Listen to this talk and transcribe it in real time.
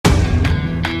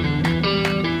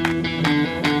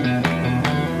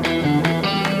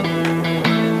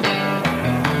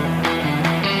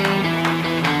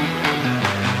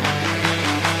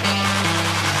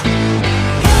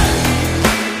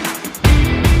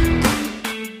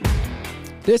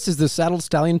This is the Saddled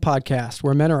Stallion Podcast,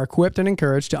 where men are equipped and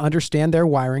encouraged to understand their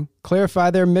wiring, clarify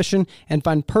their mission, and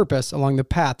find purpose along the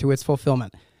path to its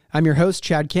fulfillment. I'm your host,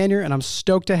 Chad Canyer, and I'm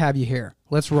stoked to have you here.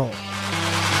 Let's roll.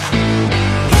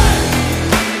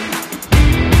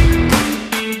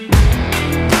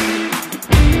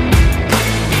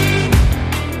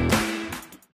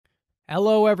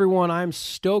 Hello, everyone. I'm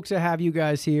stoked to have you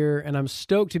guys here, and I'm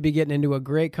stoked to be getting into a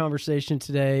great conversation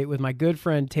today with my good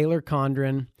friend, Taylor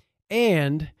Condrin,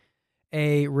 and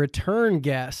a return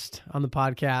guest on the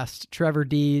podcast, Trevor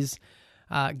Dees.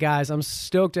 Guys, I'm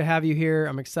stoked to have you here.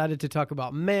 I'm excited to talk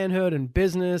about manhood and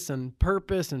business and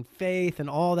purpose and faith and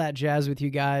all that jazz with you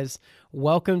guys.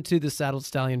 Welcome to the Saddled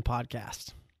Stallion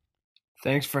Podcast.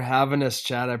 Thanks for having us,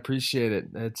 Chad. I appreciate it.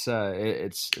 It's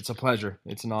a pleasure.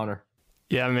 It's an honor.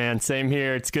 Yeah, man. Same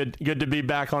here. It's good to be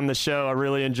back on the show. I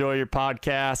really enjoy your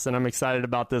podcast, and I'm excited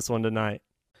about this one tonight.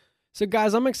 So,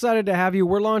 guys, I'm excited to have you.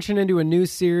 We're launching into a new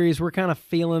series. We're kind of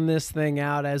feeling this thing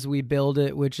out as we build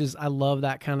it, which is, I love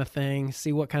that kind of thing.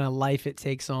 See what kind of life it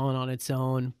takes on its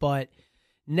own. But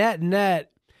net,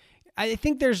 I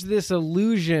think there's this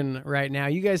illusion right now.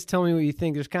 You guys tell me what you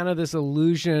think. There's kind of this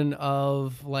illusion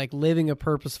of like living a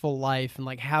purposeful life, and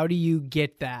like, how do you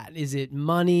get that? Is it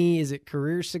money? Is it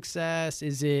career success?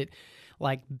 Is it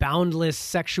like boundless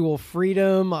sexual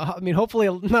freedom? I mean, hopefully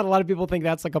not a lot of people think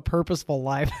that's like a purposeful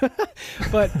life,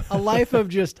 but a life of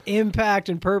just impact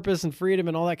and purpose and freedom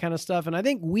and all that kind of stuff. And I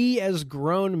think we as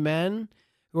grown men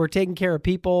who are taking care of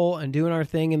people and doing our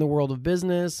thing in the world of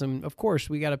business, and of course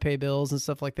we got to pay bills and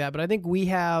stuff like that, but I think we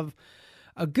have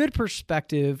a good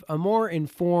perspective, a more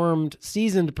informed,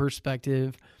 seasoned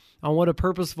perspective on what a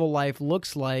purposeful life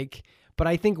looks like. But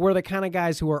I think we're the kind of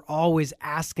guys who are always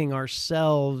asking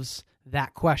ourselves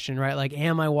that question, right? Like,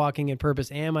 am I walking in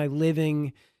purpose? Am I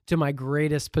living to my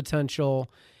greatest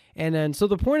potential? And then, so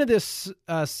the point of this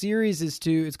series is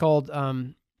it's called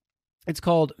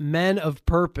Men of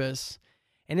Purpose.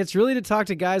 And it's really to talk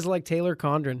to guys like Taylor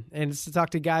Condrin, and it's to talk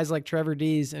to guys like Trevor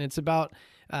Dees. And it's about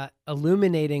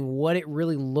illuminating what it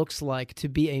really looks like to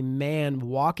be a man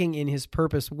walking in his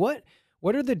purpose. What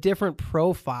are the different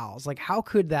profiles? Like, how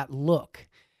could that look?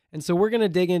 And so we're going to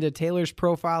dig into Taylor's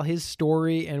profile, his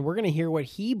story, and we're going to hear what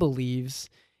he believes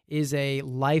is a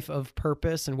life of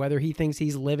purpose and whether he thinks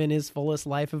he's living his fullest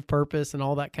life of purpose and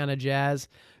all that kind of jazz.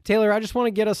 Taylor, I just want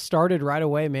to get us started right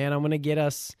away, man. I'm going to get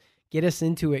us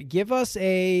into it. Give us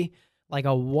a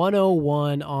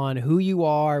 101 on who you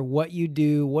are, what you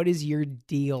do, what is your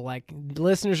deal? Like,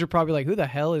 listeners are probably like, who the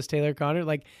hell is Taylor Condrin?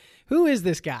 Like, who is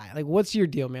this guy? Like, what's your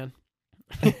deal, man?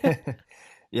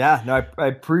 Yeah, no, I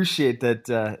appreciate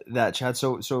that, Chad.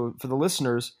 So for the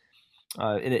listeners,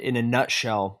 in a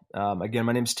nutshell, again,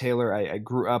 my name's Taylor. I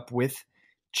grew up with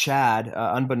Chad,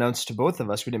 unbeknownst to both of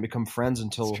us. We didn't become friends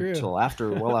until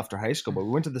after high school, but we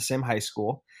went to the same high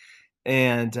school.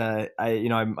 And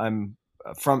I'm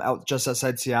from just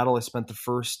outside Seattle. I spent the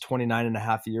first 29 and a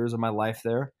half years of my life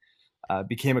there.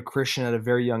 Became a Christian at a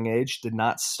very young age. Did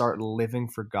not start living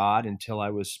for God until I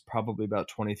was probably about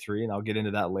 23, and I'll get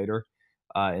into that later.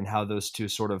 And how those two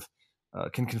sort of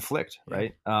can conflict,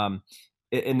 right? And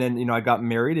then, I got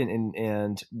married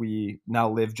and we now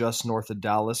live just north of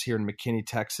Dallas here in McKinney,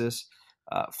 Texas.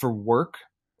 For work,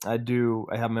 I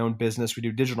have my own business. We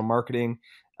do digital marketing,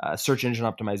 search engine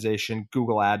optimization,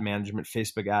 Google ad management,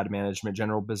 Facebook ad management,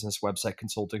 general business website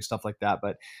consulting, stuff like that.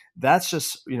 But that's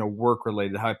just, work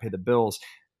related, how I pay the bills.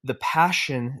 The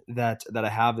passion that I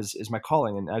have is my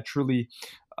calling. And I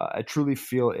truly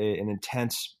feel an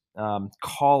intense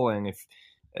calling, if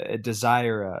a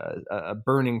desire, a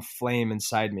burning flame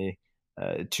inside me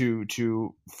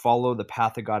to follow the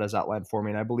path that God has outlined for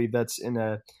me. And I believe that's in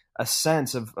a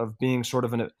sense of being sort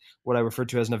of what I refer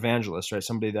to as an evangelist, right?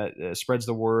 Somebody that spreads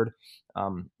the word,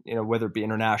 whether it be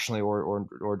internationally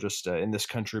or just in this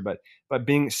country, but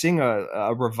seeing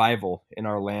a revival in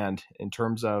our land in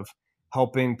terms of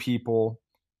helping people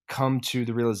come to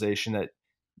the realization that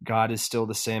God is still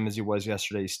the same as he was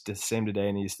yesterday. He's the same today,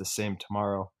 and he's the same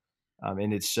tomorrow.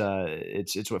 And it's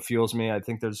what fuels me. I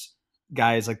think there's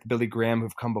guys like Billy Graham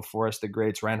who've come before us, the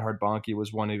greats. Reinhard Bonnke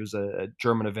was one. He was a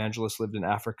German evangelist, lived in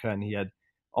Africa, and he had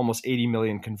almost 80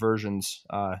 million conversions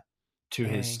to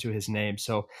his name.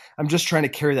 So I'm just trying to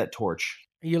carry that torch.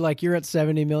 You're at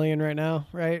 70 million right now,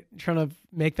 right? Trying to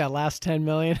make that last 10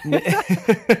 million.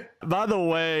 By the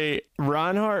way,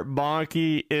 Reinhard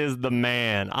Bonnke is the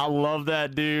man. I love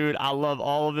that dude. I love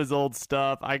all of his old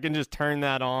stuff. I can just turn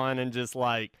that on and just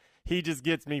he just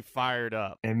gets me fired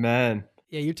up. Amen.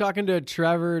 Yeah, you're talking to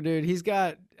Trevor, dude. He's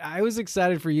got, I was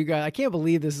excited for you guys. I can't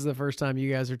believe this is the first time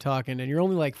you guys are talking, and you're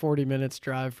only like 40 minutes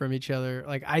drive from each other.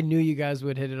 Like, I knew you guys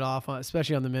would hit it off,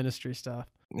 especially on the ministry stuff.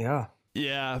 Yeah.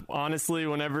 Yeah, honestly,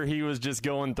 whenever he was just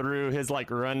going through his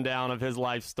like rundown of his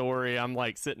life story, I'm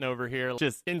like sitting over here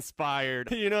just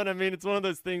inspired. You know what I mean? It's one of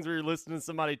those things where you're listening to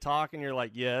somebody talk and you're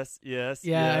like, yes, yes,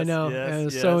 yeah, yes, I know. yes, it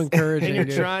was yes. so encouraging. And you're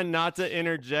dude. trying not to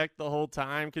interject the whole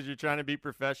time because you're trying to be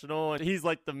professional. And he's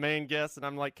like the main guest, and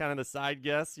I'm like kind of the side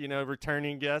guest, you know,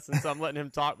 returning guest. And so I'm letting him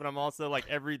talk, but I'm also like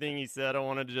everything he said, I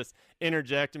wanted to just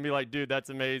interject and be like, dude, that's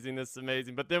amazing. This is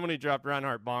amazing. But then when he dropped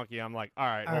Reinhard Bonnke, I'm like, all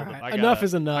right, hold up. Enough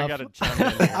is enough. I got to chime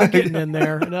in here. I'm getting in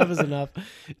there. Enough is enough.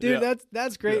 Dude, Yeah.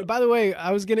 that's great. Yeah. By the way,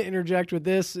 I was going to interject with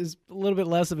this is a little bit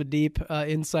less of a deep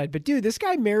insight, but dude, this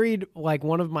guy married like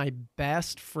one of my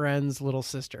best friend's little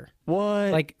sister.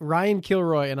 What? Like Ryan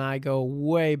Kilroy and I go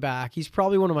way back. He's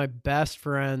probably one of my best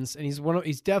friends, and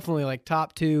he's definitely like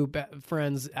top two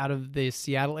friends out of the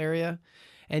Seattle area.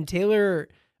 And Taylor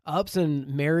ups and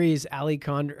marries Allie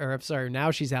Condrin, or I'm sorry,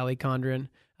 now she's Allie Condrin,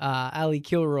 Allie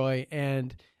Kilroy,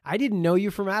 and I didn't know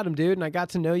you from Adam, dude, and I got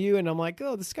to know you, and I'm like,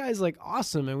 oh, this guy's like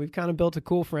awesome, and we've kind of built a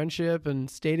cool friendship and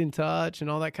stayed in touch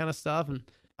and all that kind of stuff, and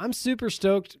I'm super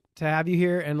stoked to have you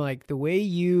here, and like the way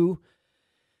you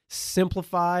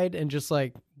simplified and just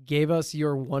like gave us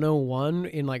your 101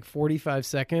 in like 45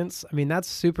 seconds. I mean, that's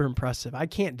super impressive. I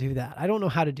can't do that. I don't know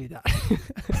how to do that.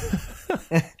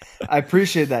 I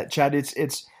appreciate that, Chad.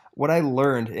 It's what I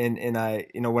learned when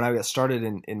I got started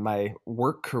in my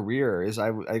work career is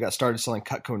I got started selling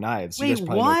Cutco knives. Wait, you guys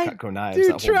probably what? know Cutco knives. Dude,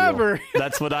 that whole deal. Trevor.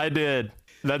 That's what I did.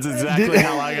 That's exactly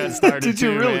how I got started Did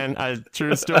you too, really? man.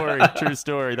 True story. True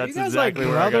story. That's you guys exactly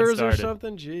like where I got brothers or started.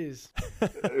 something? Jeez.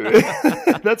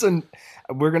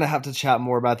 We're gonna have to chat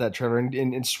more about that, Trevor,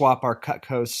 and swap our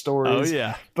Cutco stories. Oh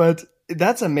yeah. But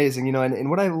that's amazing, and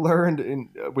what I learned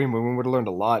we would have learned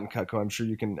a lot in Cutco. I'm sure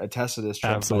you can attest to this,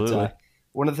 Trevor. Absolutely. But,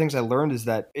 one of the things I learned is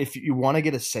that if you want to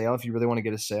get a sale, if you really want to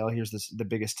get a sale, here's the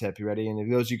biggest tip. You ready? And if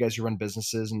those of you guys who run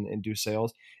businesses and do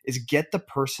sales, is get the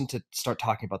person to start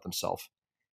talking about themselves.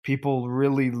 People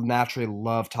really naturally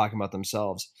love talking about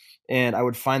themselves. And I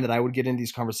would find that I would get into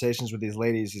these conversations with these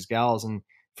ladies, these gals, and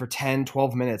for 10,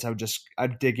 12 minutes,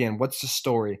 I'd dig in. What's the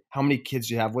story? How many kids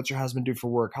do you have? What's your husband do for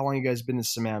work? How long you guys been in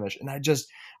Sammamish? And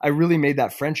I really made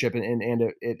that friendship, and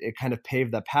it kind of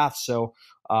paved that path. So,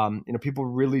 people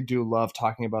really do love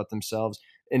talking about themselves.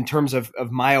 In terms of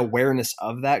my awareness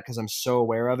of that, because I'm so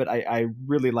aware of it, I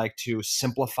really like to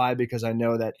simplify because I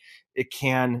know that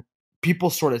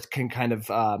people sort of can kind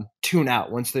of tune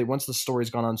out once the story's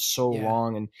gone on so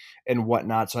long and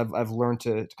whatnot. So I've learned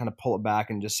to kind of pull it back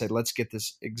and just say, let's get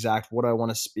this exact what I want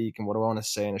to speak and what I want to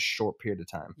say in a short period of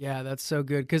time. Yeah, that's so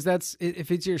good. Because if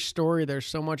it's your story, there's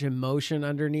so much emotion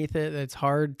underneath it. It's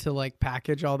hard to like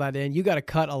package all that in. You got to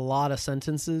cut a lot of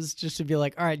sentences just to be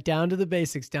like, all right, down to the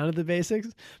basics.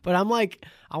 But I'm like,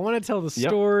 I want to tell the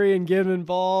story and get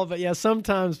involved. But yeah,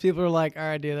 sometimes people are like, all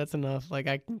right, dude, that's enough. Like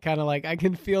I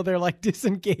can feel they're like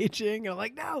disengaging. I'm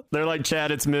like, no. They're like,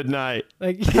 Chad, it's midnight.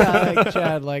 Like, yeah, like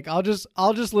Chad, like I'll just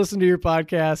listen to your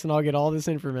podcast and I'll get all this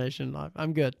information.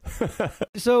 I'm good.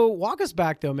 So walk us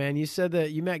back though, man. You said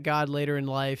that you met God later in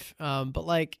life. But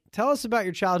like, tell us about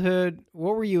your childhood.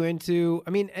 What were you into? I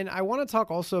mean, and I want to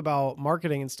talk also about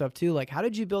marketing and stuff too. Like, how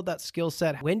did you build that skill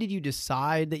set? When did you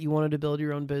decide that you wanted to build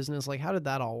your own business? Like, how did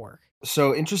that all work?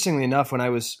 So interestingly enough, when I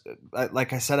was,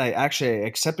 like I said, I actually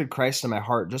accepted Christ in my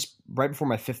heart just right before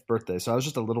my 5th birthday. So I was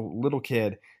just a little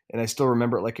kid, and I still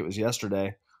remember it like it was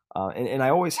yesterday. And I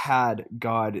always had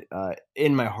God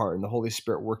in my heart and the Holy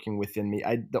Spirit working within me.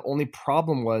 The only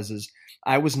problem is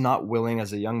I was not willing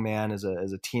as a young man, as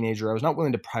a teenager, I was not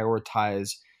willing to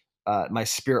prioritize my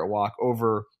spirit walk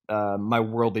over my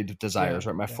worldly desires,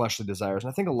 right? My fleshly desires. And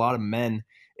I think a lot of men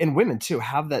and women too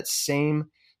have that same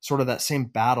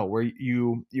battle where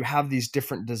you have these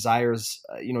different desires.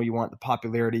 You want the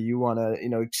popularity, you want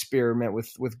to, experiment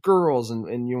with girls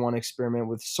and you want to experiment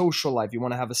with social life. You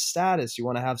want to have a status, you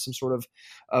want to have some sort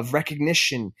of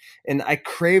recognition. And I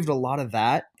craved a lot of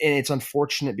that. And it's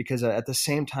unfortunate because at the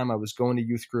same time I was going to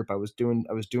youth group, I was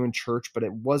doing church, but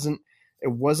it wasn't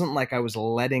like I was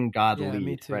letting God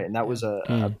lead. Right. And that was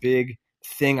a big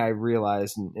thing I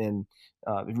realized. And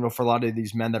for a lot of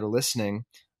these men that are listening,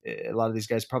 a lot of these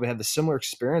guys probably have the similar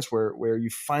experience where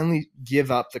you finally give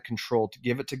up the control to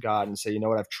give it to God and say, you know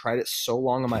what, I've tried it so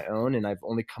long on my own and I've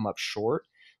only come up short.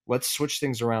 Let's switch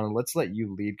things around and let's let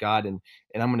you lead, God, and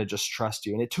I'm going to just trust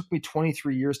you. And it took me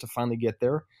 23 years to finally get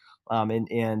there.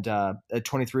 At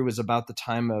 23 was about the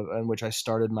time in which I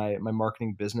started my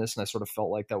marketing business, and I sort of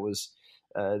felt like that was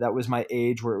my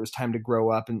age where it was time to grow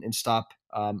up and stop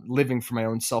living for my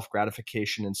own self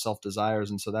gratification and self desires.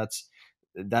 And so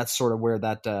that's sort of where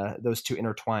those two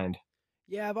intertwined.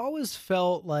 Yeah, I've always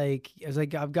felt like, as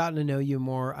I've gotten to know you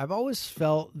more, I've always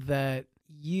felt that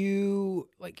you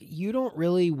don't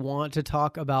really want to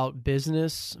talk about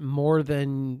business more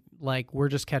than like we're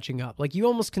just catching up. Like you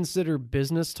almost consider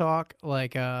business talk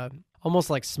like almost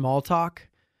like small talk,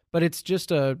 but it's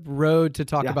just a road to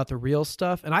talk about the real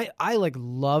stuff. And I like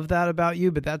love that about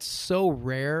you, but that's so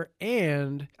rare.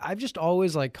 And I've just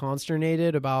always like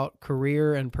consternated about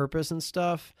career and purpose and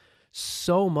stuff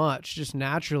so much just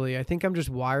naturally. I think I'm just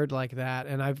wired like that.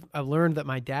 And I've learned that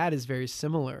my dad is very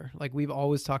similar. Like we've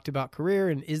always talked about career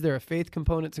and is there a faith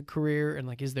component to career? And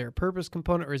like, is there a purpose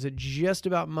component or is it just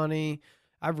about money?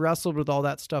 I've wrestled with all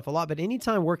that stuff a lot, but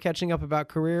anytime we're catching up about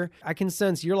career, I can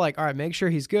sense you're like, all right, make sure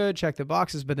he's good, check the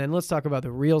boxes, but then let's talk about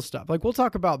the real stuff. Like we'll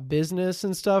talk about business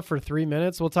and stuff for 3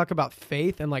 minutes. We'll talk about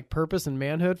faith and like purpose and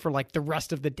manhood for like the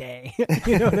rest of the day.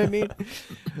 You know what I mean?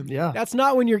 Yeah. That's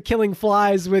not when you're killing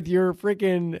flies with your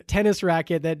freaking tennis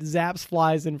racket that zaps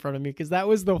flies in front of me, because that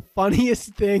was the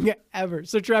funniest thing ever.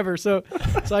 So Trevor, so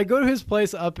I go to his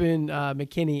place up in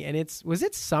McKinney, and was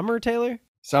it summer, Taylor?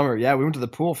 Summer, yeah, we went to the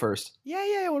pool first.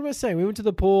 Yeah. What am I saying? We went to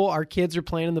the pool. Our kids are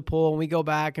playing in the pool, and we go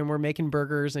back and we're making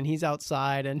burgers, and he's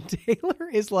outside, and Taylor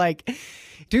is like,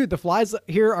 dude, the flies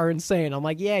here are insane. I'm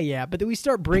like, yeah. But then we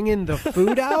start bringing the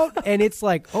food out, and it's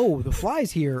like, oh, the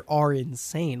flies here are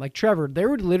insane. Like, Trevor, there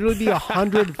would literally be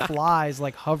 100 flies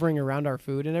like hovering around our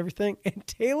food and everything. And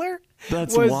Taylor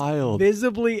was wild.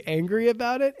 Visibly angry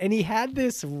about it. And he had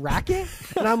this racket,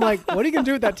 and I'm like, what are you going to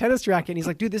do with that tennis racket? And he's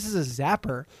like, dude, this is a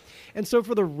zapper. And so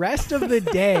for the rest of the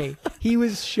day, he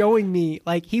was showing me,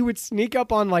 like, he would sneak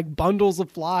up on, like, bundles of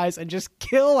flies and just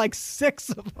kill, like, 6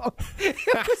 of them.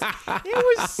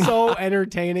 It was so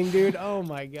entertaining, dude. Oh,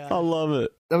 my God. I love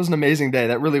it. That was an amazing day.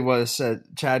 That really was.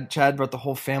 Chad brought the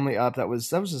whole family up. That was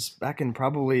just back in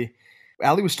probably...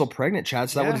 Allie was still pregnant,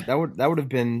 Chad, so that would have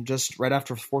been just right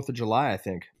after 4th of July, I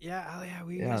think. Yeah,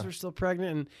 we guys were still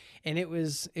pregnant, and it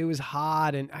was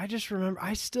hot, and I just remember,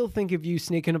 I still think of you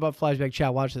sneaking above flies, like,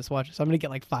 Chad, watch this. I'm gonna get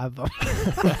like 5 of them.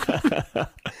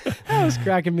 That was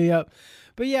cracking me up.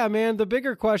 But yeah, man, the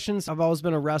bigger questions have always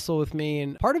been a wrestle with me,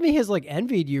 and part of me has like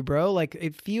envied you, bro. Like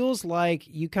it feels like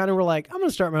you kind of were like, I'm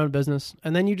gonna start my own business,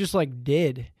 and then you just like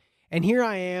did, and here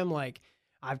I am, like.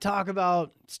 I've talked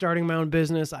about starting my own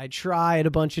business. I tried a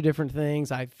bunch of different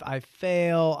things. I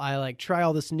fail. I like try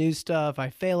all this new stuff. I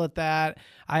fail at that.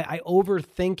 I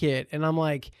overthink it. And I'm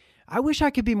like, I wish I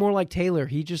could be more like Taylor.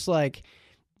 It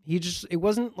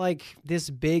wasn't like this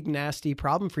big, nasty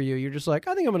problem for you. You're just like,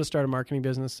 I think I'm going to start a marketing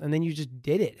business. And then you just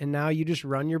did it. And now you just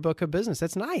run your book of business.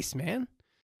 That's nice, man.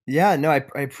 Yeah, no,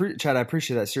 Chad, I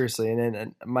appreciate that seriously,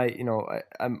 and my,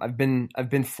 I've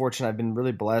been fortunate, I've been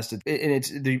really blessed,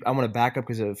 I want to back up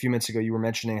because a few minutes ago you were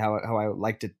mentioning how I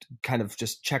like to kind of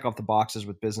just check off the boxes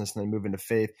with business and then move into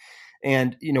faith,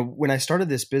 and when I started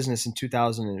this business in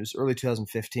 2000, it was early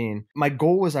 2015. My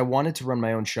goal was I wanted to run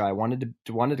my own show. I wanted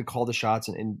to call the shots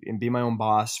and be my own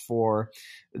boss for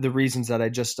the reasons that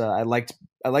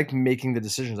I liked making the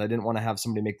decisions. I didn't want to have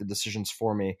somebody make the decisions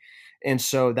for me. And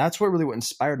so that's what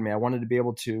inspired me. I wanted to be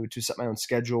able to set my own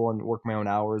schedule and work my own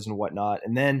hours and whatnot.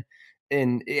 And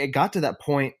it got to that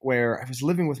point where I was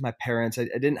living with my parents. I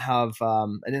didn't have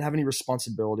any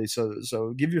responsibility.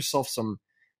 So give yourself some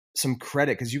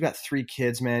credit, because you got 3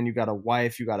 kids, man. You got a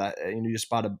wife. You just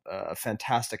bought a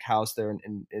fantastic house there,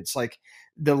 and it's like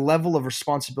the level of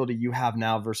responsibility you have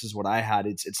now versus what I had.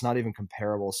 It's not even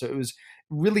comparable. So it was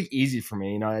really easy for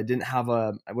me. I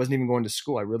wasn't even going to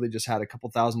school. I really just had a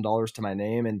couple $1,000s to my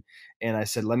name, and I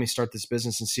said, let me start this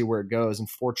business and see where it goes. And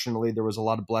fortunately, there was a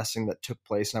lot of blessing that took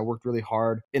place, and I worked really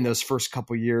hard in those first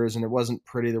couple years, and it wasn't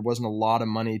pretty. There wasn't a lot of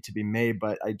money to be made,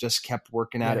 but I just kept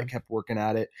working at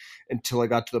it until I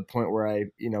got to the point where I,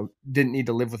 didn't need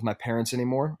to live with my parents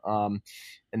anymore.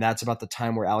 And that's about the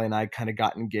time where Allie and I kind of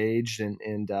got engaged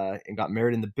and got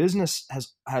married. And the business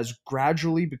has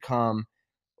gradually become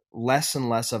less and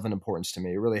less of an importance to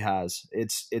me. It really has.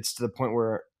 It's to the point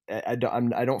where I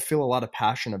don't feel a lot of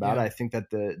passion about it. I think that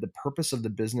the purpose of the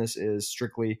business is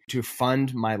strictly to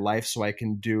fund my life so I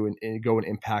can do and go and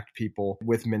impact people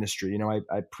with ministry.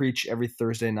 I preach every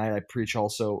Thursday night. I preach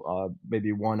also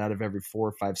maybe 1 out of every 4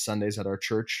 or 5 Sundays at our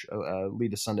church,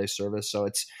 lead a Sunday service. So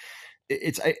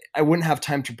I wouldn't have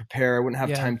time to prepare. I wouldn't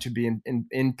have time to be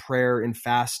in prayer, in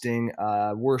fasting,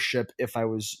 worship if I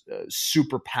was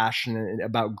super passionate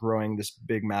about growing this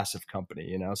big, massive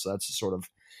company, So that's sort of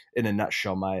in a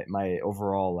nutshell my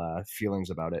overall feelings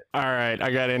about it. All right,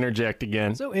 I got to interject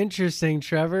again. So interesting,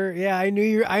 Trevor. Yeah, I knew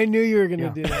you were gonna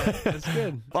do that. That's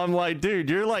good. I'm like, dude,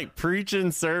 you're like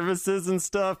preaching services and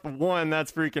stuff. One,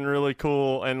 that's freaking really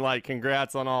cool, and like,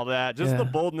 congrats on all that. Just the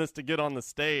boldness to get on the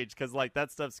stage, because like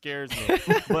that stuff scares me.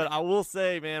 But I will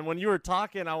say, man, when you were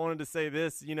talking, I wanted to say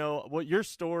this. You know, what your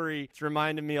story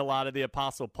reminded me a lot of the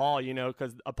Apostle Paul. You know,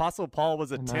 because Apostle Paul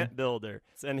was a tent builder,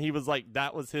 and he was like,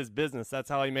 that was his business. That's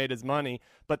how he made his money.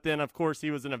 But then, of course,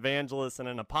 he was an evangelist and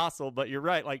an apostle. But you're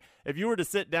right. Like, if you were to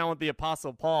sit down with the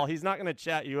Apostle Paul, he's not going to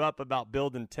chat you up about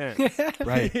building tents.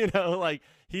 Right. You know, like,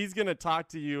 he's going to talk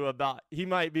to you about, he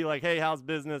might be like, hey, how's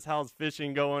business? How's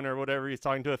fishing going? Or whatever. He's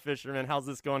talking to a fisherman. How's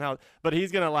this going? But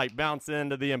he's going to like bounce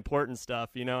into the important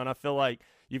stuff, you know? And I feel like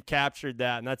you've captured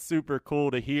that, and that's super cool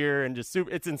to hear, and just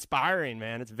it's inspiring,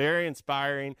 man. It's very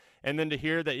inspiring. And then to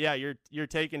hear that, yeah, you're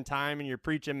taking time and you're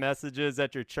preaching messages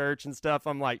at your church and stuff.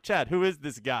 I'm like, Chad, who is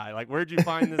this guy? Like, where'd you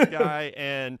find this guy?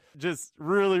 And just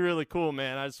really, really cool,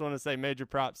 man. I just want to say major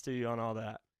props to you on all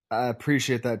that. I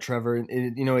appreciate that, Trevor.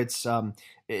 And you know, it's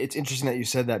interesting that you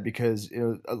said that, because,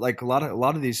 you know, like a lot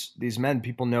of these men,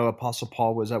 people know Apostle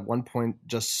Paul was at one point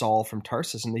just Saul from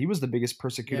Tarsus, and he was the biggest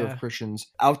persecutor of Christians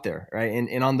out there, right?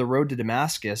 And on the road to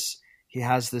Damascus, he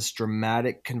has this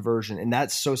dramatic conversion, and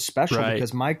that's so special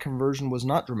because my conversion was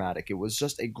not dramatic. It was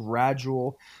just a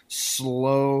gradual,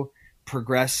 slow,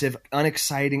 progressive,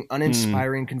 unexciting,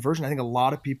 uninspiring conversion. I think a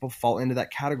lot of people fall into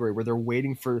that category where they're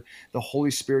waiting for the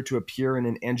Holy Spirit to appear in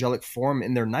an angelic form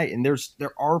in their night. And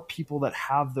there are people that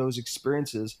have those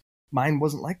experiences. Mine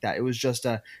wasn't like that. It was just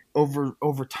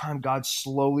over time, God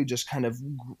slowly just kind of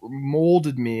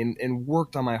molded me and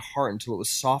worked on my heart until it was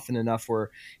softened enough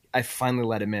where I finally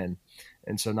let him in.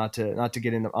 And so not to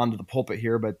get onto the pulpit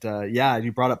here, but yeah,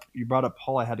 you brought up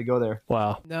Paul. I had to go there.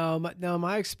 Wow. No,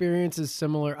 my experience is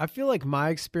similar. I feel like my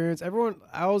experience, I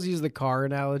always use the car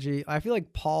analogy. I feel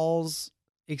like Paul's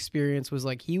experience was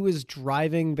like he was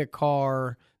driving the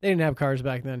car. They didn't have cars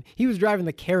back then. He was driving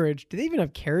the carriage. Did they even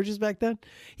have carriages back then?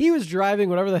 He was driving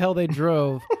whatever the hell they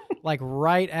drove, like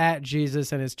right at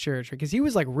Jesus and his church, because he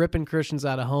was like ripping Christians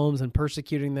out of homes and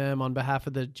persecuting them on behalf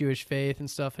of the Jewish faith and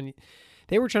stuff. And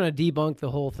they were trying to debunk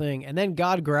the whole thing. And then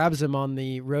God grabs him on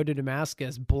the road to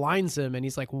Damascus, blinds him, and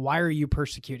he's like, why are you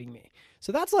persecuting me?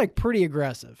 So that's like pretty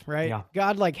aggressive, right? Yeah.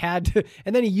 God like had to,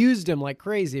 and then he used him like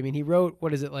crazy. I mean, he wrote,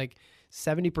 what is it, like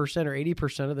 70% or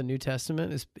 80% of the New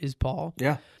Testament is Paul.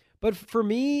 Yeah. But for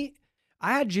me,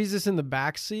 I had Jesus in the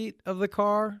back seat of the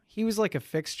car. He was like a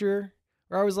fixture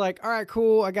where I was like, all right,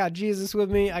 cool. I got Jesus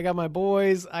with me. I got my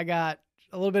boys. I got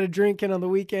a little bit of drinking on the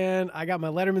weekend. I got my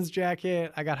Letterman's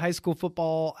jacket. I got high school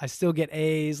football. I still get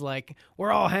A's. Like,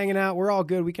 we're all hanging out. We're all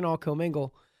good. We can all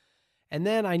commingle. And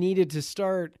then I needed to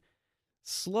start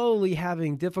slowly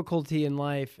having difficulty in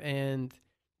life and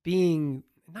being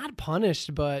not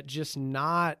punished, but just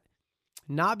not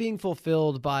being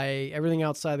fulfilled by everything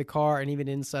outside the car and even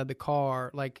inside the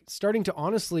car, like starting to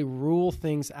honestly rule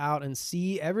things out and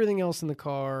see everything else in the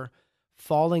car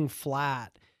falling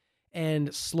flat.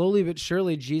 And slowly but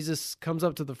surely, Jesus comes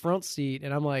up to the front seat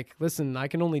and I'm like, listen, I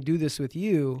can only do this with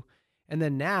you. And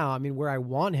then now, I mean, where I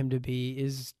want him to be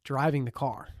is driving the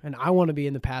car, and I want to be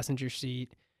in the passenger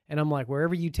seat. And I'm like,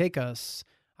 wherever you take us,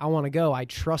 I want to go. I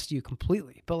trust you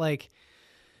completely. But like,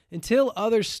 until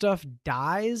other stuff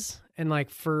dies, and like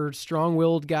for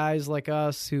strong-willed guys like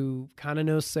us who kind of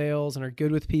know sales and are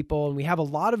good with people, and we have a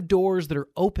lot of doors that are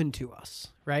open to us,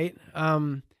 right?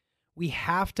 We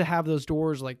have to have those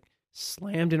doors like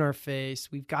slammed in our face.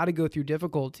 We've got to go through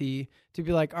difficulty to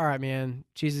be like, all right, man,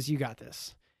 Jesus, you got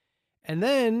this. And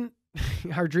then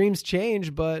our dreams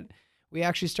change, but we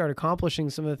actually start accomplishing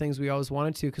some of the things we always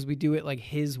wanted to because we do it like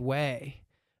his way.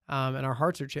 And our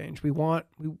hearts are changed. We want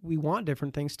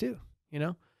different things too, you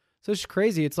know? So it's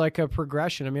crazy. It's like a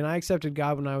progression. I mean, I accepted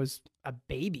God when I was a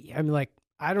baby. I mean, like,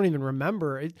 I don't even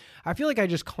remember it. I feel like I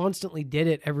just constantly did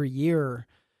it every year.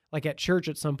 Like at church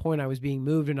at some point I was being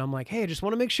moved and I'm like, hey, I just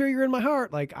want to make sure you're in my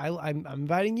heart. Like I'm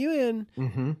inviting you in.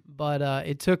 Mm-hmm. But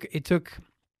it took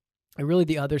really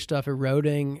the other stuff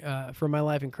eroding from my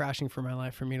life and crashing from my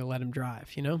life for me to let him drive,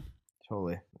 you know?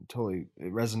 Totally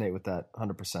resonate with that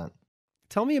 100%.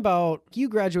 Tell me about, you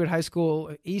graduated high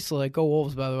school, Isla, go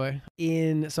Wolves, by the way.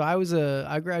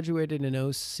 I graduated in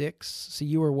 2006. So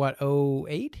you were what,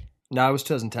 2008? No, I was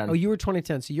 2010. Oh, you were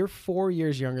 2010. So you're 4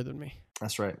 years younger than me.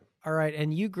 That's right. All right.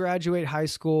 And you graduate high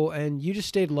school and you just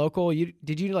stayed local.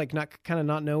 Did you like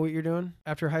not know what you're doing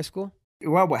after high school?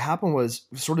 Well, what happened was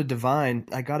sort of divine.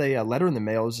 I got a letter in the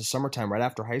mail. It was the summertime right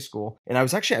after high school, and I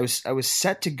was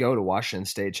set to go to Washington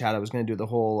State. Chad, I was going to do the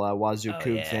whole Wazoo Oh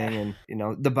Coug yeah, thing,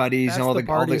 and the buddies and that's the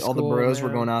party all the school, bros were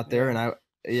going man. out there, Yeah. and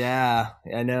yeah,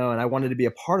 I know, and I wanted to be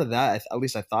a part of that. At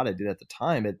least I thought I did at the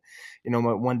time.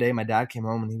 One day my dad came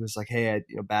home and he was like, "Hey,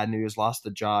 bad news, lost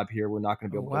the job here. We're not going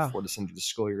to be Oh able to wow. afford to send you to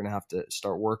school. You're going to have to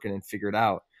start working and figure it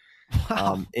out."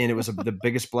 Wow. And it was the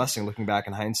biggest blessing looking back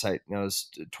in hindsight. It was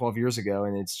 12 years ago,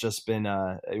 and it's just been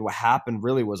what happened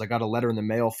really was I got a letter in the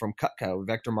mail from Cutco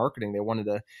Vector Marketing. They wanted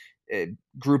a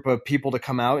group of people to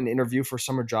come out and interview for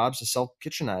summer jobs to sell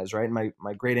kitchen knives, right? And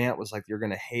my great aunt was like, "You're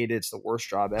going to hate it. It's the worst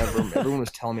job ever." Everyone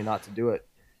was telling me not to do it.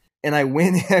 And I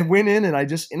went in and I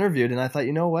just interviewed, and I thought,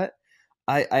 you know what?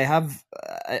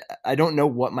 I don't know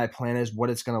what my plan is, what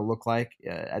it's going to look like.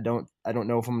 I don't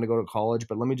know if I'm going to go to college,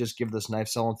 but let me just give this knife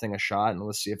selling thing a shot and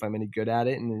let's see if I'm any good at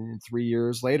it. And then 3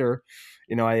 years later,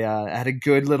 I had a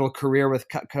good little career with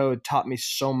Cutco. It taught me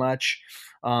so much.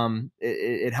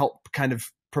 It helped kind of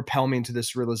propel me into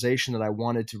this realization that I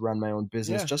wanted to run my own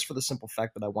business, Yeah. just for the simple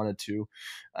fact that I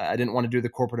didn't want to do the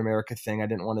corporate America thing. I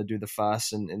didn't want to do the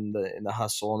fuss and the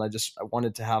hustle. And I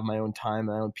wanted to have my own time,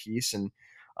 my own peace, and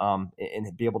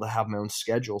be able to have my own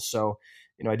schedule. So,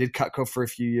 I did Cutco for a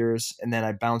few years, and then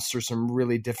I bounced through some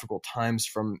really difficult times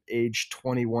from age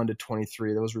 21 to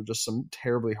 23. Those were just some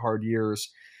terribly hard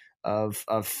years of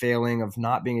failing, of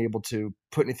not being able to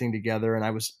put anything together. And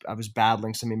I was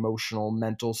battling some emotional,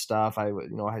 mental stuff. I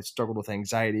struggled with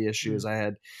anxiety issues.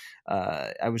 I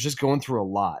was just going through a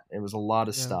lot. It was a lot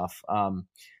of Yeah. stuff.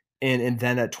 And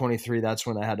then at 23, that's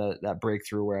when I had that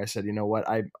breakthrough where I said, you know what,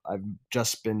 I've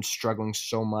just been struggling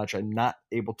so much. I'm not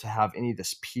able to have any of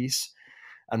this peace.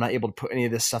 I'm not able to put any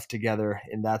of this stuff together.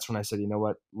 And that's when I said, you know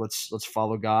what, let's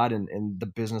follow God. And the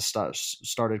business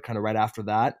started kind of right after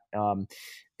that.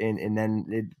 And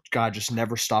then God just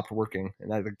never stopped working.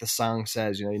 And I think the song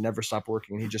says, he never stopped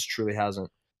working. And he just truly hasn't.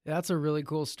 That's a really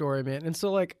cool story, man. And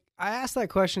so, like, I asked that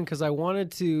question because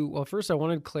first I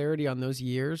wanted clarity on those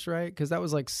years, right? Because that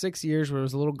was like 6 years where it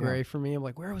was a little Yeah. gray for me. I'm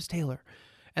like, where was Taylor?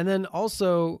 And then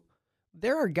also,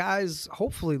 there are guys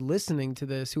hopefully listening to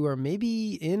this who are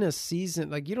maybe in a season,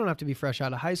 like, you don't have to be fresh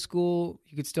out of high school.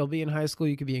 You could still be in high school.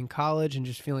 You could be in college and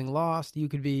just feeling lost. You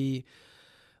could be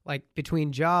like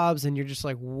between jobs and you're just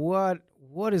like, what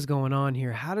is going on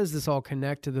here? How does this all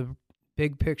connect to the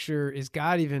big picture? Is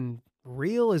God even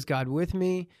real? Is God with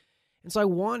me? And so I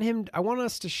want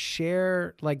us to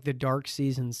share like the dark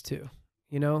seasons too,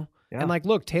 Yeah. And like,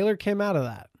 look, Taylor came out of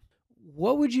that.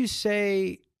 What would you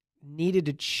say needed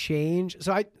to change?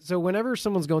 So whenever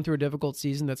someone's going through a difficult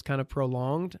season that's kind of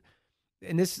prolonged,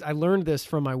 and I learned this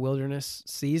from my wilderness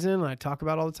season, and I talk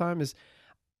about all the time, is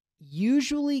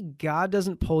usually God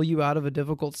doesn't pull you out of a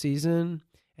difficult season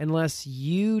unless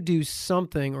you do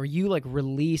something or you like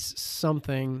release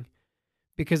something,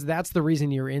 because that's the reason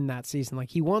you're in that season.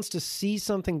 Like, he wants to see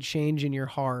something change in your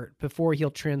heart before he'll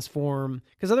transform,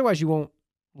 because otherwise you won't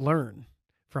learn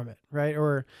from it, right?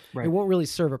 Or Right. it won't really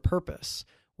serve a purpose.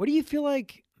 What do you feel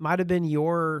like might have been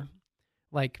your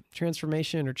like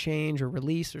transformation or change or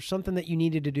release or something that you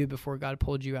needed to do before God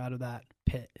pulled you out of that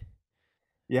pit?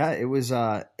 Yeah, it was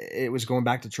going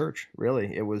back to church.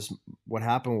 Really, it was what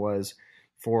happened was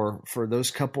for those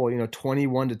couple,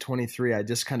 21 to 23, I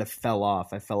just kind of fell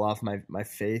off. I fell off my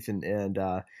faith, and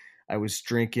I was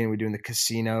drinking. We doing the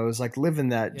casinos, like living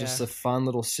that just Yeah. a fun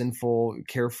little sinful,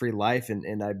 carefree life,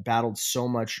 and I battled so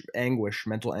much anguish,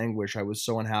 mental anguish. I was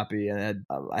so unhappy, and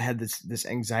I had this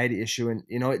anxiety issue, and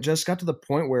it just got to the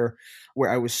point where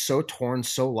I was so torn,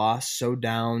 so lost, so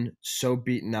down, so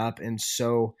beaten up, and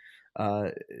so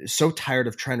tired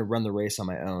of trying to run the race on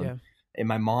my own. Yeah. And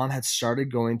my mom had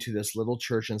started going to this little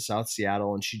church in South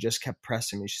Seattle, and she just kept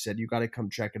pressing me. She said, "You got to come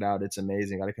check it out. It's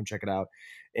amazing. Got to come check it out."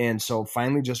 And so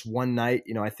finally, just one night,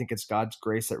 I think it's God's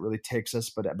grace that really takes us,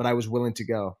 but I was willing to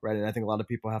go, right? And I think a lot of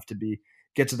people have to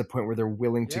get to the point where they're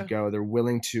willing to Yeah. go. They're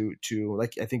willing to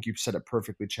like, I think you said it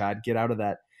perfectly, Chad, get out of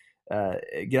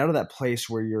that place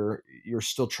where you're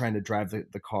still trying to drive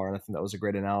the car. And I think that was a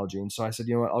great analogy. And so I said,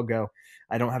 you know what, I'll go.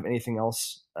 I don't have anything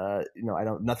else.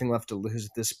 Nothing left to lose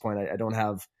at this point. I don't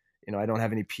have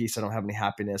any peace. I don't have any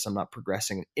happiness. I'm not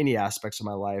progressing in any aspects of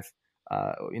my life.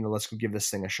 Let's go give this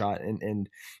thing a shot. And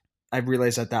I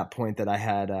realized at that point that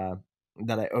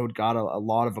that I owed God a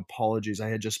lot of apologies. I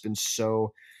had just been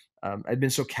I'd been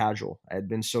so casual. I had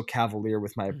been so cavalier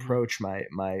with my approach. My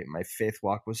faith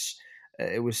walk was,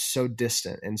 it was so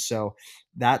distant. And so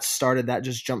that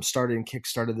just jump started and kick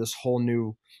started this whole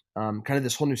new, kind of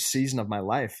this whole new season of my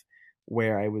life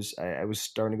where I was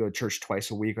starting to go to church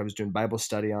twice a week. I was doing Bible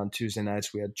study on Tuesday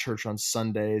nights. We had church on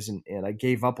Sundays, and I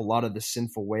gave up a lot of the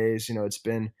sinful ways. It's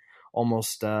been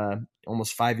almost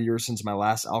 5 years since my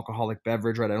last alcoholic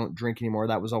beverage. Right, I don't drink anymore.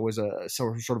 That was always a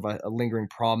sort of a lingering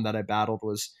problem that I battled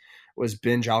was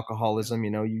binge alcoholism.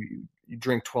 You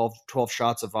drink 12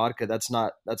 shots of vodka. That's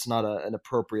not an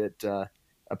appropriate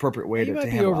way you to might be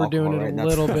handle overdoing alcohol, it right? a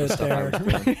little bit Stuff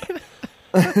there.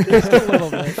 Just a little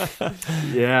bit.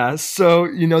 Yeah. So,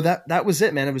 that was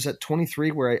it, man. It was at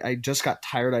 23 where I just got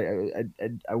tired.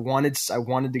 I wanted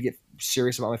to get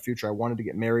serious about my future. I wanted to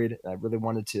get married. I really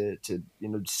wanted to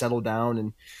settle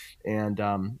down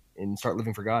and start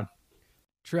living for God.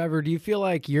 Trevor, do you feel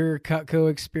like your Cutco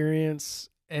experience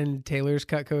and Taylor's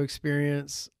Cutco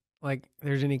experience, like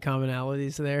there's any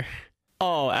commonalities there?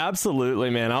 Oh, absolutely,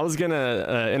 man. I was going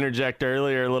to interject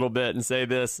earlier a little bit and say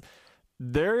this.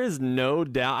 There is no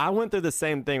doubt. I went through the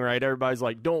same thing, right? Everybody's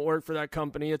like, don't work for that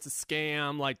company. It's a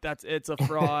scam. Like, it's a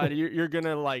fraud. You're going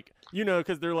to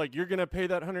because they're like, you're going to pay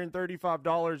that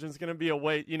 $135 and it's going to be a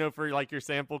wait, for like your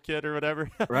sample kit or whatever.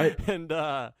 Right.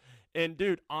 And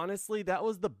dude, honestly, that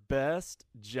was the best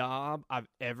job I've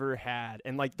ever had.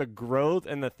 And like the growth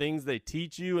and the things they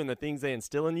teach you and the things they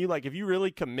instill in you, like if you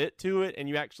really commit to it and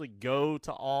you actually go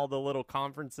to all the little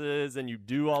conferences and you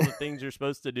do all the things you're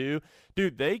supposed to do,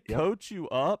 dude, they coach you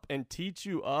up and teach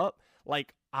you up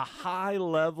like a high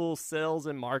level sales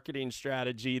and marketing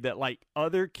strategy that like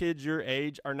other kids your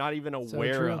age are not even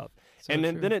aware of. So and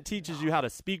then it teaches you how to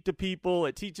speak to people.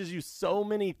 It teaches you so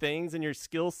many things, and your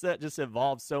skill set just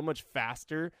evolves so much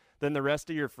faster than the rest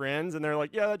of your friends. And they're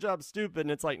like, yeah, that job's stupid. And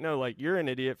it's like, no, like you're an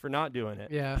idiot for not doing it.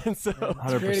 Yeah. And so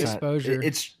 100%. Great exposure.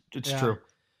 It's true.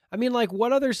 I mean, like,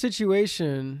 what other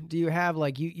situation do you have?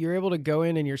 Like, you're able to go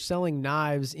in and you're selling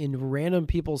knives in random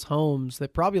people's homes that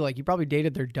you probably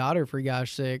dated their daughter, for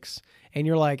gosh sakes. And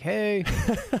you're like, hey,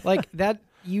 like that.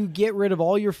 You get rid of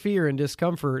all your fear and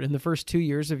discomfort in the first 2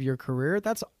 years of your career.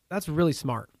 That's really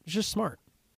smart. It's just smart.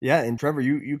 Yeah, and Trevor,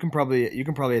 you can probably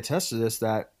attest to this,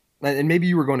 that, and maybe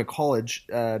you were going to college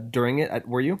during it.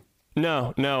 Were you?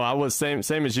 No, I was same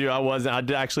as you. I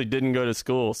wasn't. I actually didn't go to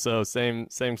school, so same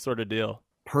sort of deal.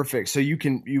 Perfect. So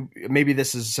you maybe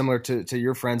this is similar to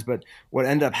your friends, but what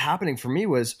ended up happening for me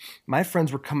was my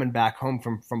friends were coming back home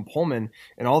from Pullman,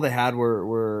 and all they had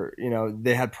were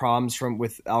they had problems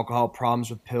with alcohol,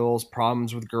 problems with pills,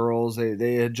 problems with girls.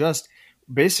 They had just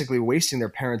basically wasting their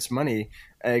parents' money,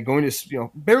 going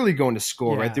to barely going to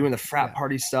school, right, doing the frat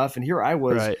party stuff, and here I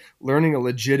was learning a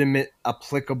legitimate,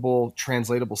 applicable,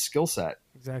 translatable skill set.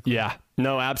 Exactly. Yeah.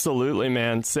 No, absolutely,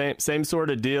 man. Same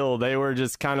sort of deal. They were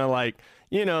just kind of like,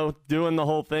 doing the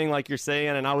whole thing like you're saying.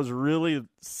 And I was really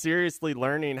seriously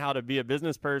learning how to be a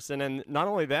business person. And not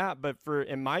only that, but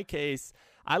in my case,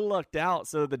 I lucked out.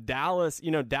 So Dallas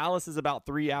is about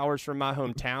 3 hours from my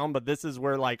hometown, but this is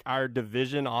where like our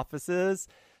division office is.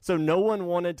 So no one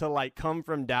wanted to like come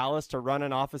from Dallas to run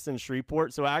an office in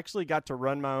Shreveport. So I actually got to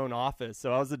run my own office.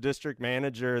 So I was the district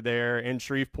manager there in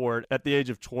Shreveport at the age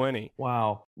of 20.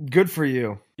 Wow. Good for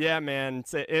you. Yeah, man.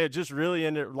 It just really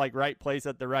ended like right place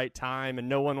at the right time. And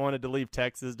no one wanted to leave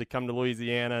Texas to come to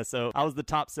Louisiana. So I was the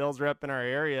top sales rep in our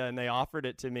area and they offered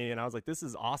it to me. And I was like, this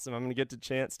is awesome. I'm going to get the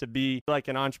chance to be like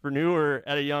an entrepreneur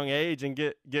at a young age and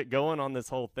get going on this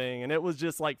whole thing. And it was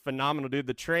just like phenomenal, dude.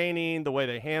 The training, the way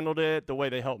they handled it, the way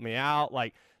they helped me out.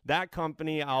 Like that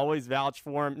company, I always vouch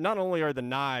for them. Not only are the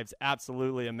knives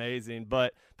absolutely amazing,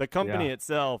 but the company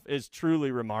itself is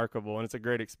truly remarkable. And it's a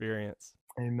great experience.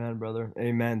 Amen, brother.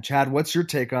 Amen. Chad, what's your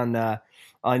take on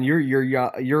your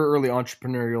early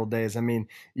entrepreneurial days? I mean,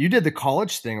 you did the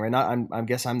college thing, right? I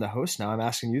guess I'm the host now. I'm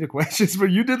asking you the questions,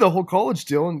 but you did the whole college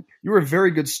deal, and you were a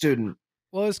very good student.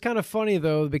 Well, it's kind of funny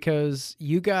though, because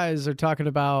you guys are talking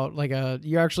about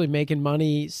you're actually making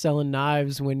money selling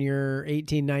knives when you're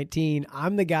 18, 19.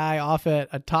 I'm the guy off at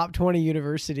a top 20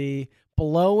 university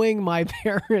blowing my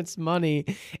parents' money.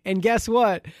 And guess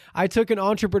what? I took an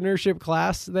entrepreneurship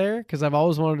class there because I've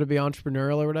always wanted to be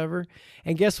entrepreneurial or whatever.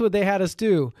 And guess what they had us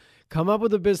do? Come up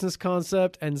with a business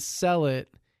concept and sell it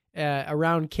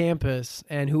around campus.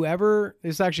 And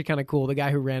it's actually kind of cool. The guy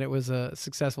who ran it was a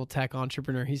successful tech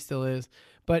entrepreneur. He still is.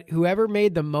 But whoever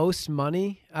made the most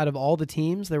money out of all the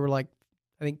teams, there were I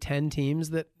think 10 teams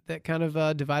that kind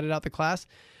of divided out the class.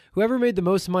 Whoever made the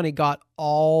most money got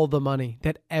all the money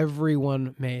that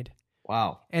everyone made.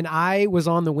 Wow. And I was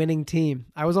on the winning team.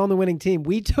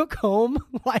 We took home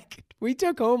like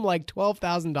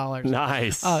 $12,000.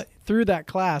 Nice. Through that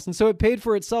class. And so it paid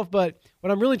for itself. But what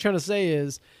I'm really trying to say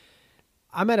is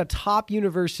I'm at a top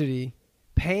university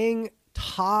paying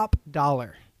top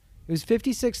dollar It was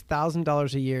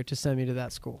 $56,000 a year to send me to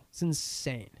that school. It's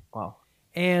insane. Wow.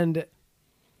 And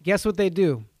guess what they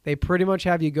do? They pretty much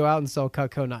have you go out and sell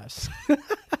Cutco knives.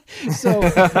 So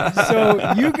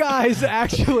you guys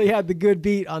actually had the good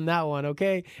beat on that one,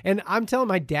 okay? And I'm telling,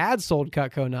 my dad sold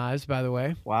Cutco knives, by the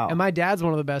way. Wow. And my dad's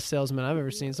one of the best salesmen I've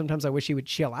ever seen. Sometimes I wish he would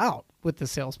chill out with the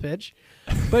sales pitch.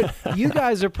 But you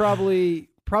guys are probably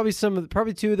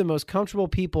two of the most comfortable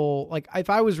people. Like,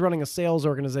 if I was running a sales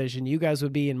organization, you guys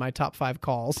would be in my top 5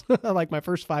 calls, like my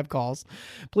first 5 calls.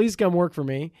 Please come work for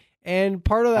me. And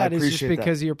part of that is just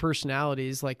because of your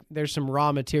personalities. Like, there's some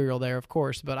raw material there, of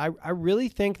course. But I really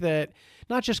think that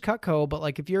not just Cutco, but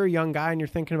like if you're a young guy and you're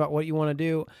thinking about what you want to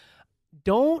do,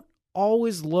 don't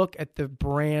always look at the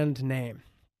brand name.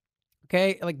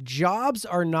 Okay? Like, jobs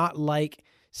are not like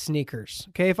sneakers.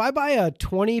 Okay? If I buy a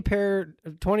 $20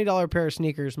 pair of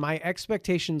sneakers, my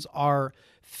expectations are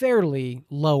fairly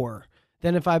lower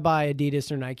than if I buy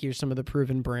Adidas or Nike or some of the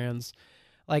proven brands.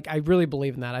 Like, I really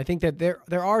believe in that. I think that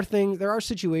there are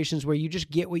situations where you just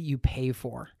get what you pay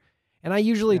for. And I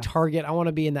usually target, I want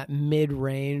to be in that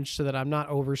mid-range so that I'm not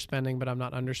overspending, but I'm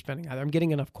not underspending either. I'm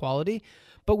getting enough quality.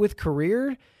 But with career,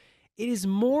 it is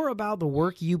more about the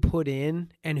work you put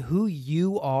in and who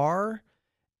you are.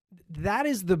 That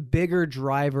is the bigger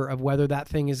driver of whether that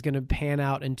thing is going to pan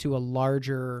out into a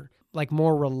larger, like,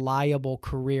 more reliable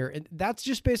career. And that's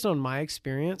just based on my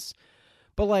experience.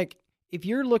 But like, if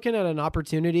you're looking at an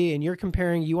opportunity and you're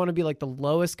comparing, you want to be like the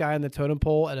lowest guy on the totem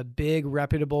pole at a big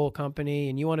reputable company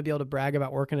and you want to be able to brag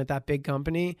about working at that big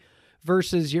company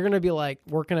versus you're going to be like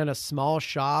working at a small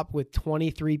shop with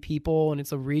 23 people and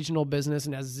it's a regional business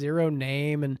and has 0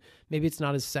 name and maybe it's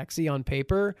not as sexy on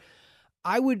paper.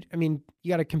 You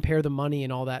got to compare the money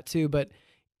and all that too, but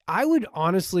I would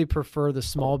honestly prefer the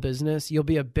small business. You'll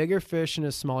be a bigger fish in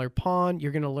a smaller pond.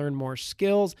 You're going to learn more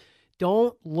skills.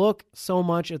 Don't look so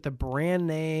much at the brand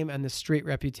name and the street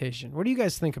reputation. What do you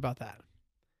guys think about that?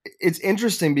 It's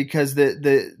interesting because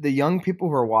the young people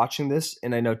who are watching this,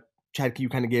 and I know, Chad, you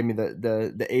kind of gave me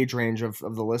the age range of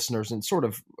the listeners and sort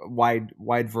of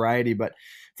wide variety, but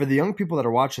for the young people that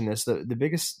are watching this,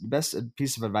 the best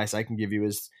piece of advice I can give you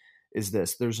is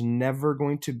this: there's never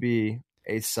going to be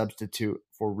a substitute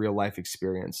for real life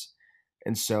experience.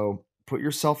 And so put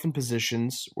yourself in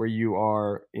positions where you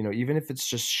are, even if it's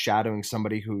just shadowing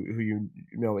somebody who you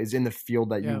know is in the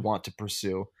field that you want to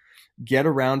pursue. Get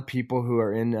around people who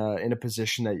are in a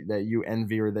position that you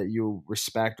envy or that you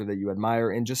respect or that you admire,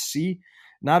 and just see,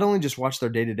 not only just watch their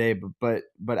day to day, but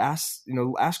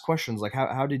ask questions like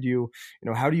how do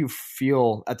you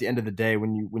feel at the end of the day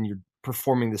when you're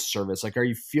performing this service? Like, are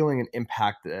you feeling an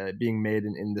impact being made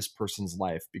in this person's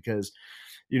life? Because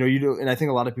you do, and I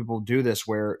think a lot of people do this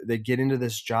where they get into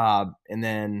this job and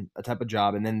then a type of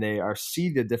job, and then they see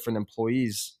the different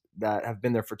employees that have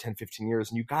been there for 10, 15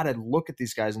 years. And you got to look at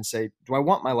these guys and say, do I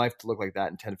want my life to look like that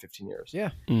in 10 to 15 years? Yeah.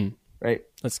 Right.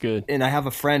 That's good. And I have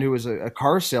a friend who was a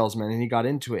car salesman, and he got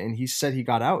into it, and he said he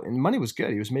got out, and money was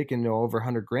good. He was making over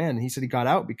 $100,000. And he said he got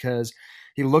out because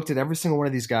he looked at every single one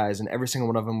of these guys, and every single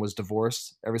one of them was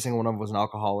divorced. Every single one of them was an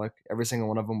alcoholic. Every single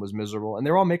one of them was miserable, and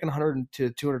they were all making 100 to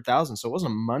 200,000. So it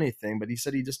wasn't a money thing, but he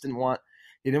said he just didn't want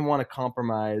to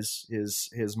compromise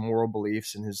his moral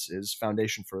beliefs and his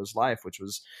foundation for his life, which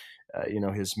was,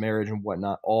 his marriage and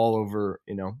whatnot, all over,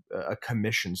 a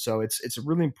commission. So it's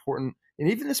really important. And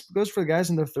even this goes for the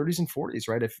guys in their 30s and 40s,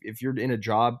 right? If you're in a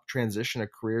job transition, a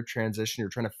career transition, you're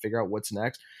trying to figure out what's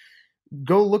next,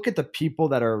 go look at the people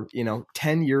that are,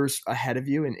 10 years ahead of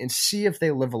you and see if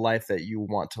they live a life that you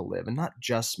want to live, and not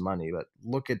just money, but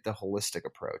look at the holistic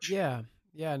approach. Yeah.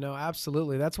 Yeah, no,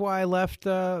 absolutely. That's why I left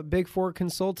Big Four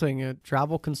Consulting,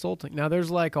 travel consulting. Now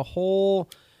there's like a whole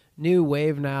new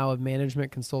wave now of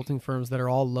management consulting firms that are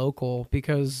all local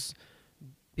because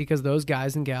those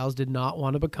guys and gals did not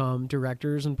want to become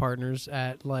directors and partners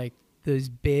at like these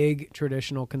big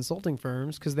traditional consulting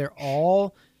firms, because they're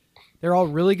all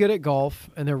really good at golf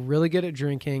and they're really good at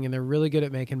drinking and they're really good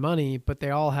at making money, but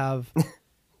they all have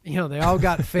they all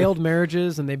got failed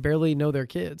marriages and they barely know their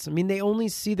kids. I mean, they only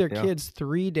see their kids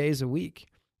 3 days a week.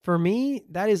 For me,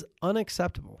 that is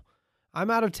unacceptable.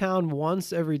 I'm out of town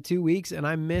once every 2 weeks and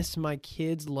I miss my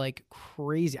kids like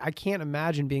crazy. I can't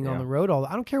imagine being on the road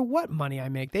I don't care what money I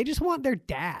make. They just want their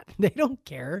dad. They don't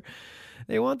care.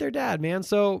 They want their dad, man.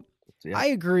 So I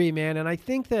agree, man. And I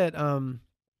think that,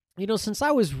 since I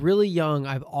was really young,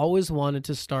 I've always wanted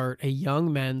to start a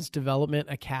young men's development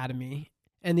academy.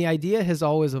 And the idea has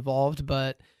always evolved,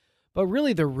 but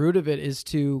really the root of it is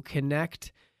to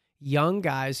connect young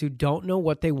guys who don't know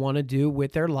what they want to do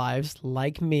with their lives,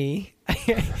 like me,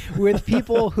 with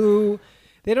people who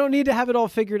They don't need to have it all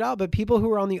figured out, but people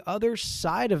who are on the other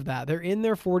side of that, they're in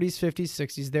their 40s, 50s,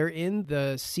 60s. They're in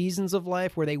the seasons of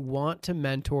life where they want to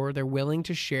mentor. They're willing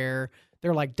to share.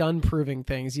 They're like done proving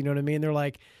things. You know what I mean? They're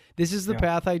like, this is the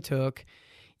path I took.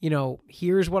 You know,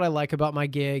 here's what I like about my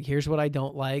gig. Here's what I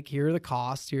don't like. Here are the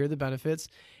costs. Here are the benefits.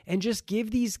 And just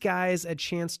give these guys a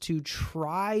chance to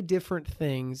try different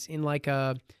things in like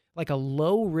a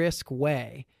low risk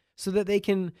way so that they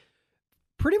can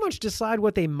pretty much decide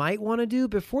what they might want to do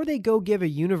before they go give a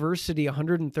university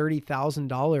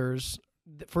 $130,000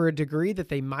 for a degree that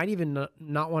they might even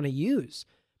not want to use.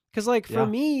 Because like for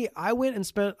me, I went and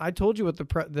spent, I told you what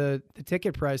the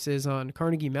ticket price is on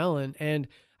Carnegie Mellon, and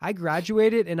I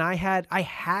graduated and I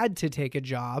had to take a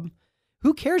job.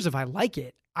 Who cares if I like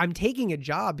it? I'm taking a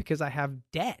job because I have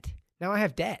debt. Now I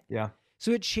have debt. Yeah.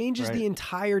 So it changes the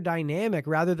entire dynamic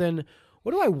rather than,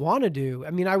 what do I want to do?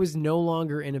 I mean, I was no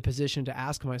longer in a position to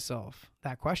ask myself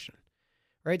that question,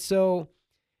 right? So,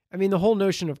 I mean, the whole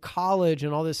notion of college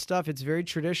and all this stuff, it's very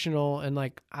traditional. And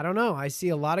like, I don't know, I see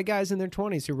a lot of guys in their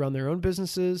 20s who run their own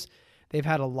businesses. They've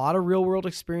had a lot of real world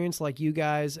experience like you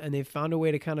guys, and they've found a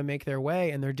way to kind of make their way,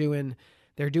 and they're doing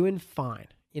fine,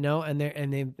 you know, and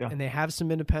they have some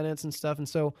independence and stuff. And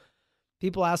so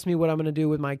people ask me what I'm going to do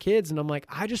with my kids, and I'm like,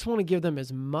 I just want to give them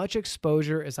as much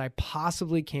exposure as I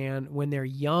possibly can when they're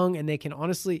young, and they can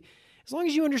honestly, as long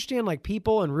as you understand like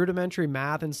people and rudimentary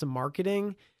math and some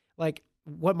marketing, like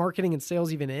what marketing and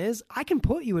sales even is, I can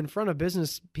put you in front of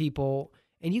business people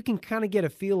and you can kind of get a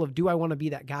feel of, do I want to be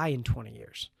that guy in 20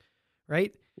 years?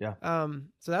 Right. Yeah.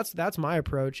 So that's my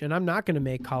approach, and I'm not going to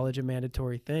make college a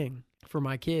mandatory thing for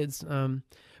my kids.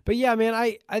 But yeah, man,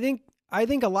 I think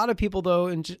a lot of people though,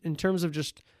 in terms of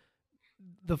just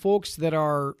the folks that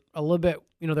are a little bit,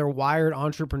 you know, they're wired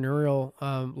entrepreneurial,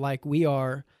 like we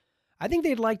are, I think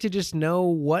they'd like to just know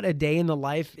what a day in the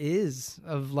life is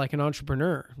of like an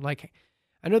entrepreneur. Like,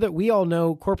 I know that we all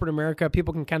know corporate America,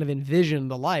 people can kind of envision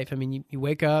the life. I mean, you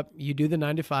wake up, you do the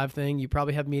 9-to-5 thing, you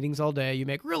probably have meetings all day, you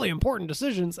make really important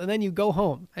decisions, and then you go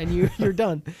home and you're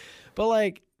done. But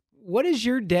like, what is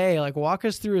your day? Like, walk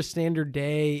us through a standard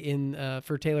day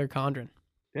for Taylor Condrin.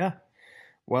 Yeah.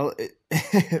 Well,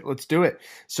 let's do it.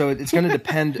 So it's going to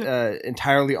depend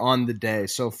entirely on the day.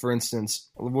 So for instance,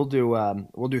 we'll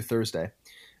do Thursday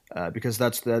because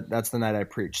that's the night I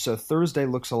preach. So Thursday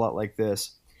looks a lot like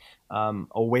this. I'll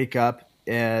wake up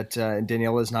and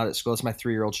Daniela is not at school. It's my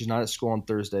 3-year-old. She's not at school on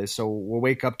Thursday. So we'll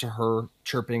wake up to her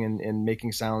chirping and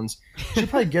making sounds. She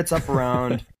probably gets up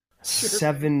around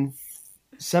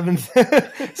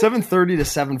 7:30 to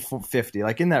 7:50,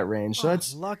 like in that range. So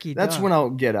that's when I'll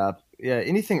get up. Yeah,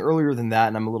 anything earlier than that,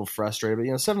 and I'm a little frustrated. But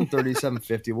 7:30,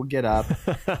 7:50, we'll get up.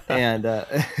 And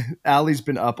Allie's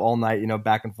been up all night,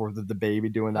 back and forth with the baby,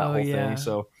 doing that whole thing.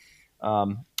 So,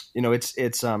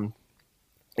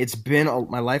 it's been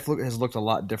my life has looked a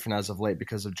lot different as of late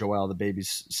because of Joelle, the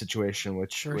baby's situation,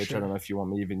 which I don't know if you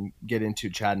want me to even get into,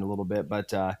 Chad, in a little bit,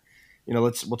 but.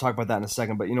 We'll talk about that in a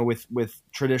second, but with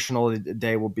traditional, the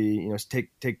day will be,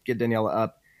 get Daniela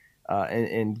up,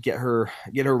 and get her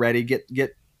ready,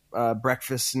 get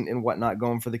breakfast and whatnot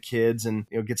going for the kids, and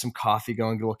get some coffee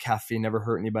going, get a little caffeine, never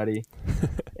hurt anybody.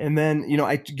 And then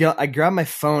I grab my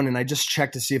phone and I just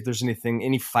check to see if there's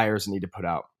any fires that need to put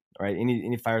out. Right,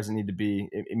 any fires that need to be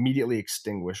immediately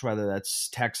extinguished, whether that's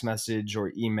text message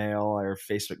or email or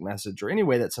Facebook message or any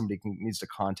way that somebody needs to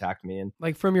contact me. And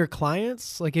like from your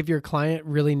clients, like if your client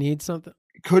really needs something,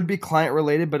 it could be client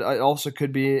related, but it also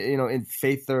could be in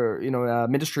faith or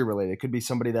ministry related. It could be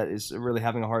somebody that is really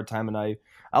having a hard time, and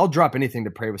I'll drop anything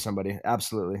to pray with somebody.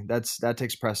 Absolutely, that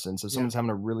takes precedence. If someone's having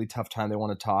a really tough time, they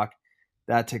want to talk.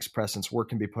 That takes precedence. Work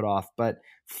can be put off, but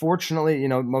fortunately,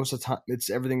 most of the time,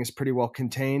 everything is pretty well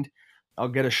contained. I'll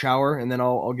get a shower and then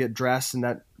I'll get dressed, and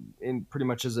that in pretty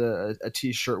much is a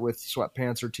t-shirt with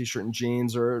sweatpants or t-shirt and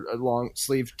jeans or a long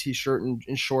sleeve t-shirt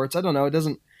and shorts. I don't know. It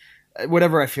doesn't,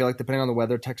 whatever I feel like, depending on the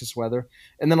weather, Texas weather.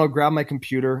 And then I'll grab my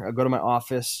computer, I'll go to my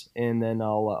office, and then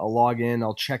I'll log in.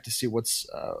 I'll check to see what's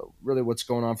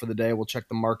going on for the day. We'll check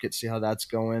the market, see how that's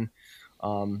going.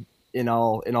 And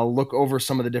I'll look over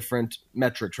some of the different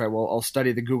metrics, right? Well, I'll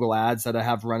study the Google ads that I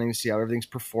have running to see how everything's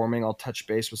performing. I'll touch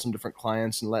base with some different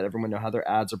clients and let everyone know how their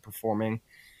ads are performing.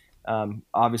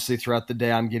 Obviously throughout the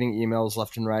day, I'm getting emails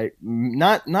left and right,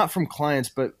 not from clients,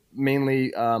 but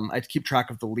mainly, I keep track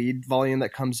of the lead volume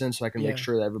that comes in so I can make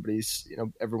sure that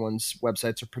everyone's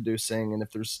websites are producing. And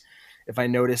if I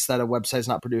notice that a website's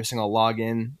not producing, I'll log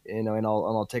in, and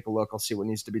I'll take a look. I'll see what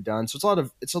needs to be done. So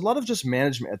it's a lot of just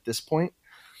management at this point.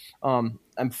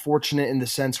 I'm fortunate in the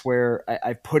sense where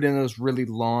I've put in those really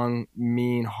long,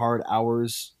 mean, hard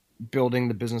hours building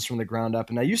the business from the ground up.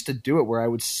 And I used to do it where I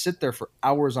would sit there for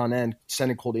hours on end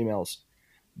sending cold emails.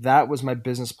 That was my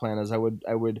business plan. As I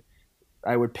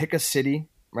would pick a city,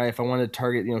 right? If I wanted to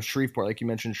target, Shreveport, like you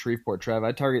mentioned, Shreveport, Trev,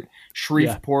 I target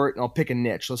Shreveport and I'll pick a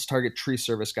niche. Let's target tree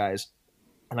service guys.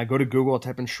 And I go to Google, I'll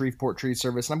type in Shreveport tree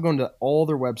service, and I'm going to all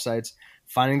their websites,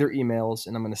 finding their emails,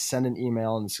 and I'm going to send an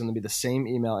email, and it's going to be the same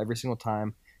email every single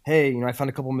time. Hey, I found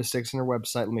a couple of mistakes in your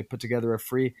website. Let me put together a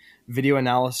free video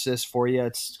analysis for you.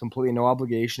 It's completely no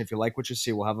obligation. If you like what you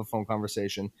see, we'll have a phone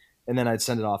conversation. And then I'd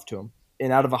send it off to them.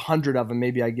 And out of 100 of them,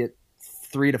 maybe I get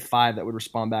 3 to 5 that would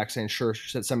respond back saying, sure,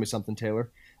 send me something,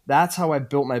 Taylor. That's how I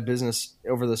built my business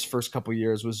over this first couple of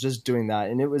years, was just doing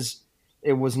that. And it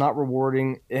was not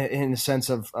rewarding in the sense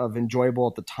of enjoyable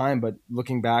at the time, but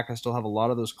looking back, I still have a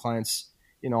lot of those clients,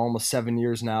 almost 7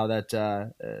 years now that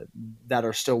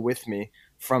are still with me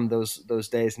from those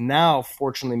days. Now,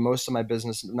 fortunately, most of my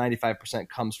business, 95%,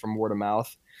 comes from word of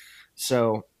mouth.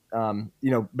 So,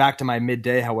 back to my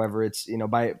midday, however, it's,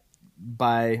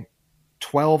 by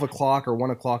 12 o'clock or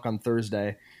 1 o'clock on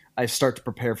Thursday, I start to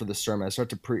prepare for the sermon. I start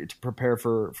to prepare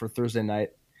for Thursday night.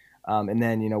 And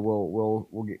then,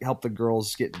 we'll help the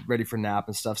girls get ready for nap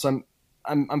and stuff. So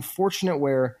I'm fortunate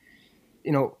where,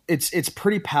 it's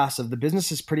pretty passive. The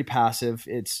business is pretty passive.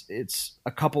 It's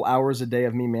a couple hours a day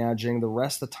of me managing. The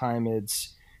rest of the time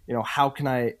it's, how can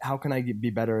I be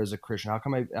better as a Christian? How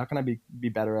can I be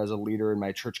better as a leader in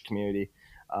my church community?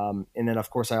 And then of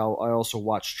course I also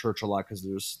watch church a lot, because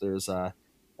there's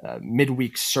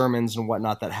midweek sermons and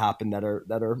whatnot that happen that are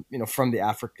from the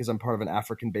Africa, because I'm part of an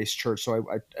African based church. So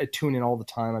I tune in all the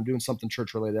time. I'm doing something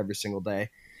church related every single day.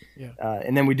 Yeah.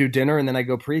 And then we do dinner, and then I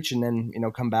go preach, and then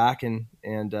come back and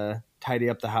tidy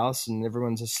up the house, and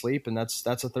everyone's asleep, and that's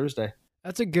a Thursday.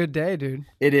 That's a good day, dude.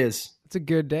 It is. It's a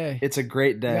good day. It's a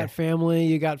great day. You got family,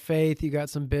 you got faith, you got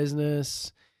some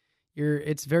business.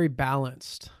 It's very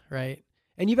balanced, right?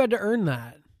 And you've had to earn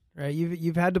that. Right,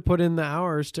 you've had to put in the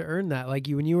hours to earn that. Like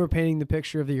when you were painting the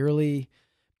picture of the early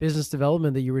business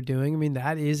development that you were doing, I mean,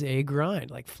 that is a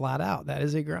grind, like flat out. That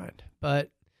is a grind, but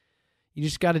you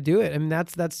just got to do it. I mean,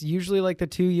 that's usually like the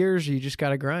 2 years you just got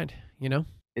to grind.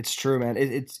 It's true, man.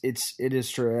 It is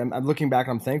true. I'm looking back.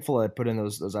 I'm thankful I put in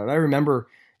those hours. I remember,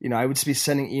 I would be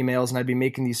sending emails, and I'd be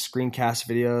making these screencast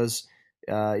videos.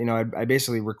 I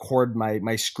basically record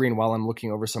my screen while I'm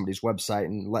looking over somebody's website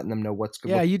and letting them know what's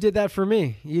good. Yeah, you did that for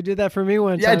me. You did that for me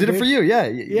one time. Yeah, I did it for you. Yeah,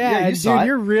 you dude,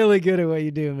 you're really good at what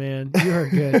you do, man. You are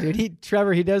good, dude.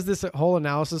 Trevor, he does this whole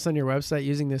analysis on your website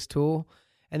using this tool,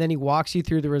 and then he walks you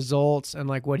through the results and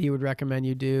like what he would recommend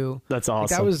you do. That's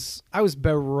awesome. Like I was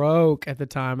baroque at the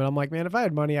time, and I'm like, man, if I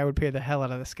had money, I would pay the hell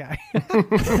out of this guy.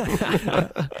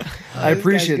 I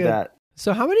appreciate that.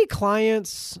 So how many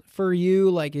clients for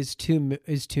you is too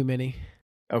many?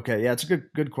 Okay. Yeah, it's a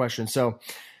good question. So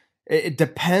it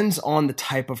depends on the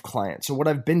type of client. So what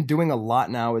I've been doing a lot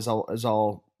now is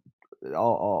the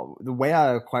way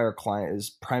I acquire a client is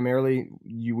primarily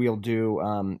we'll do,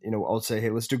 I'll say,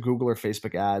 hey, let's do Google or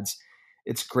Facebook ads.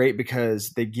 It's great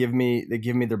because they give me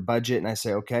their budget, and I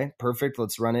say, okay, perfect,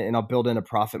 let's run it. And I'll build in a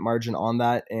profit margin on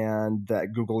that. And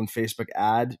that Google and Facebook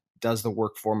ad does the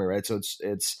work for me, right? So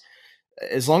it's,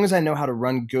 as long as I know how to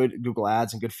run good Google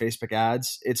ads and good Facebook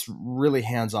ads, it's really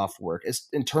hands-off work. It's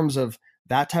in terms of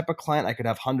that type of client, I could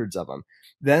have hundreds of them.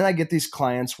 Then I get these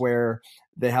clients where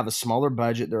they have a smaller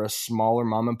budget. They're a smaller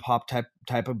mom and pop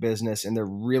type of business, and they're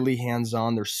really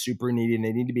hands-on. They're super needy, and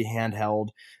they need to be handheld.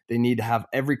 They need to have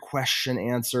every question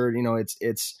answered.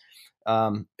 It's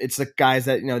the guys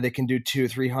that, they can do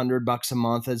 $200-300 a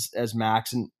month as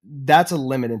max. And that's a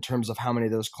limit in terms of how many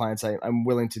of those clients I'm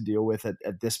willing to deal with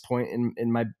at this point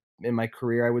in my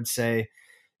career. I would say,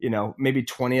 maybe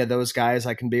 20 of those guys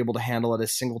I can be able to handle at a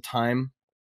single time.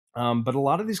 But a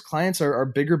lot of these clients are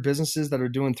bigger businesses that are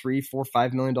doing $3, $4,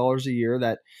 $5 million a year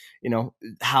that,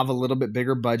 have a little bit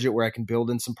bigger budget where I can build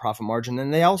in some profit margin.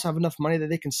 And they also have enough money that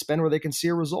they can spend where they can see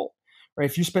a result. Right?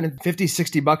 If you spend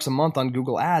 $50-60 a month on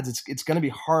Google ads, it's going to be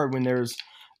hard when there's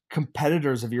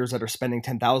competitors of yours that are spending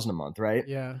 $10,000 a month, right?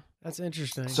 Yeah, that's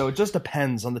interesting. So it just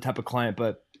depends on the type of client.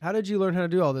 But how did you learn how to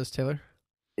do all this, Taylor?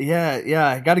 Yeah,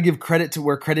 I got to give credit to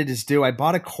where credit is due. I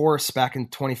bought a course back in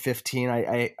 2015.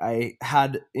 I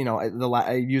had,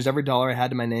 I used every dollar I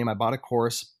had to my name. I bought a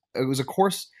course. It was a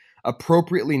course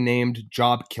appropriately named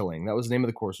Job Killing. That was the name of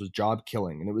the course, was Job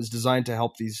Killing, and it was designed to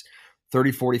help these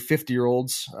 30, 40,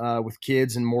 50-year-olds with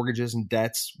kids and mortgages and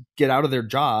debts get out of their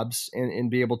jobs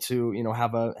and be able to,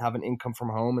 have an income from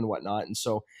home and whatnot. And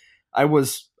so I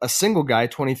was a single guy,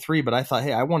 23, but I thought,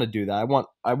 hey, I want to do that.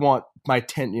 I want my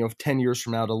 10 years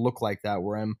from now to look like that,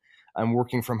 where I'm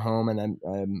working from home and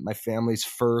I'm my family's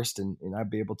first, and I'd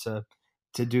be able to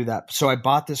to do that. So I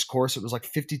bought this course. It was like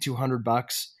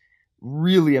 $5,200.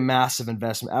 Really a massive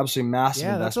investment, absolutely massive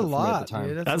investment for me at the time.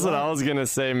 Dude, that's what I was gonna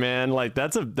say, man. Like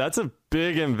that's a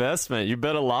big investment. You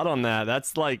bet a lot on that.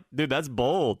 That's like, dude, that's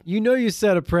bold. You know, you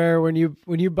said a prayer when you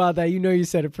bought that. You know, you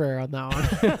said a prayer on that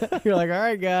one. You're like, all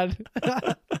right, God.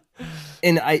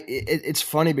 And it's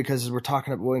funny because as we're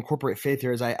talking about, we'll incorporate faith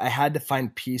here, is I had to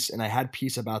find peace, and I had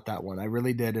peace about that one. I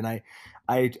really did. And I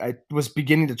was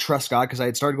beginning to trust God because I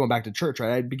had started going back to church,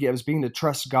 right? I was beginning to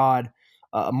trust God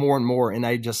more and more. And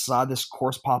I just saw this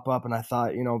course pop up, and I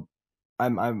thought, you know,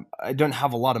 I don't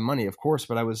have a lot of money, of course,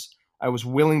 but I was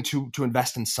willing to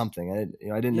invest in something.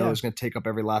 I didn't know it was going to take up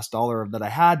every last dollar that I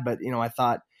had, but you know, I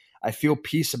thought, I feel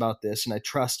peace about this, and I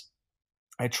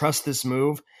trust this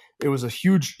move. It was a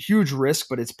huge risk,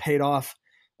 but it's paid off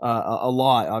a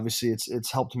lot. Obviously,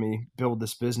 it's helped me build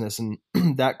this business, and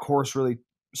that course really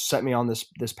set me on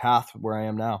this path where I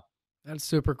am now. That's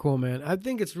super cool, man. I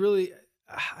think it's really,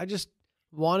 I just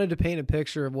wanted to paint a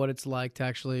picture of what it's like to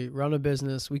actually run a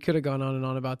business. We could have gone on and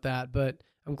on about that, but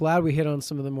I'm glad we hit on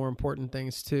some of the more important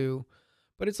things too.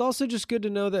 But it's also just good to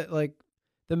know that, like,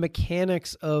 the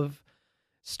mechanics of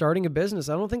starting a business.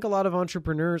 I think a lot of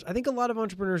entrepreneurs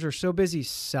are so busy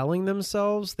selling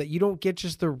themselves that you don't get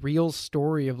just the real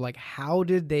story of like, how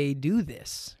did they do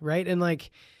this? Right. And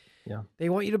like, they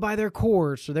want you to buy their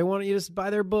course, or they want you to buy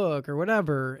their book or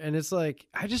whatever. And it's like,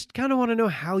 I just kind of want to know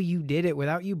how you did it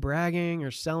without you bragging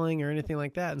or selling or anything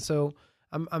like that. And so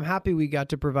I'm happy we got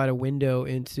to provide a window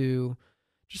into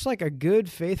just like a good,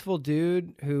 faithful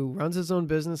dude who runs his own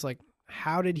business. Like,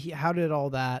 how did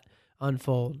all that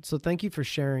unfold? So thank you for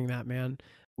sharing that, man.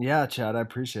 Yeah, Chad, I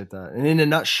appreciate that. And in a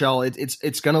nutshell,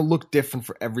 it's going to look different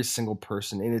for every single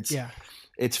person. And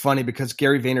it's funny because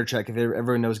Gary Vaynerchuk, if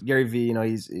everyone knows Gary V, you know,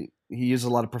 he uses a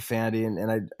lot of profanity,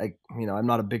 and I you know, I'm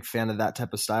not a big fan of that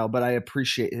type of style, but I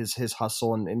appreciate his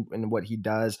hustle and what he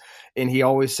does. And he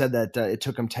always said that it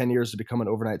took him 10 years to become an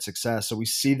overnight success. So we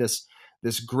see this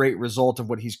great result of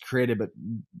what he's created, but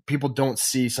people don't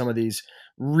see some of these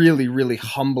really, really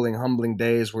humbling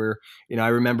days where, you know, I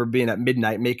remember being at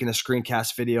midnight making a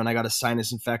screencast video, and I got a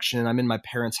sinus infection. I'm in my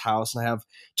parents' house, and I have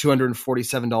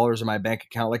 $247 in my bank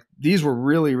account. Like, these were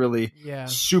really, really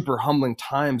super humbling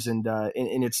times. And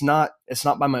it's not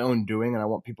by my own doing. And I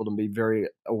want people to be very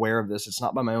aware of this. It's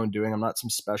not by my own doing. I'm not some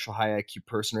special high IQ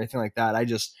person or anything like that.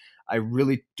 I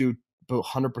really do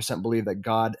 100% believe that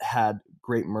God had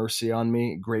great mercy on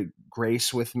me, great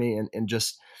grace with me, and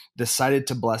just decided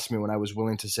to bless me when I was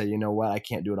willing to say, you know what, I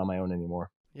can't do it on my own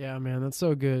anymore. Yeah, man, that's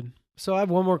so good. So I have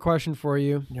one more question for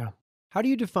you. Yeah. How do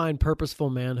you define purposeful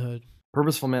manhood?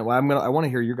 Purposeful man. Well, I want to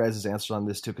hear your guys' answer on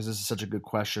this too, because this is such a good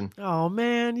question. Oh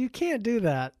man, you can't do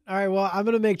that. All right, well, I'm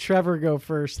gonna make Trevor go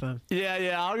first then.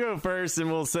 Yeah, I'll go first, and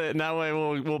we'll sit, and that way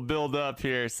we'll build up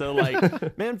here. So,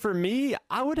 like, man, for me,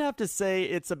 I would have to say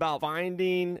it's about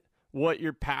finding what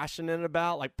you're passionate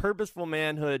about. Like, purposeful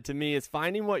manhood to me is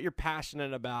finding what you're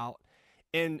passionate about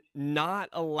and not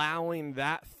allowing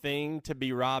that thing to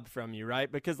be robbed from you, right?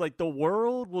 Because, like, the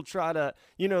world will try to,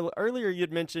 you know, earlier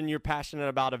you'd mentioned you're passionate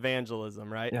about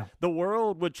evangelism, right? Yeah. The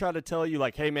world would try to tell you,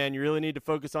 like, hey, man, you really need to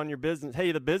focus on your business.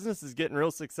 Hey, the business is getting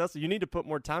real successful. You need to put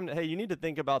more time. Hey, you need to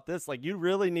think about this. Like, you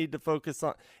really need to focus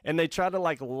on, and they try to,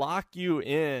 like, lock you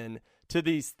in to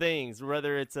these things,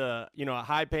 whether it's a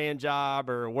high paying job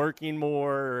or working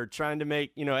more or trying to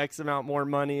make, X amount more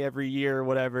money every year or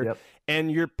whatever. Yep. And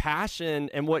your passion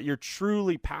and what you're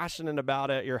truly passionate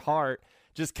about at your heart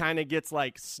just kind of gets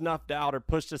like snuffed out or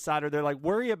pushed aside, or they're like,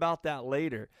 worry about that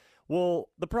later. Well,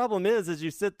 the problem is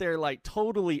you sit there like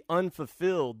totally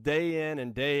unfulfilled day in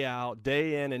and day out,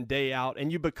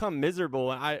 and you become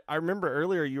miserable. And I remember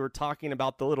earlier you were talking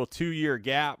about the little 2-year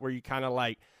gap where you kind of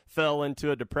like fell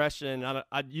into a depression.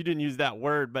 You didn't use that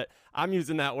word, but I'm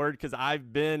using that word because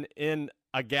I've been in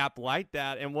a gap like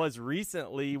that, and was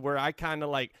recently where I kind of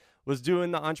like was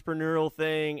doing the entrepreneurial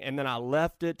thing, and then I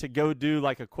left it to go do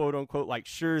like a quote unquote like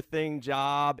sure thing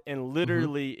job, and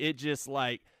literally it just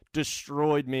like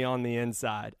destroyed me on the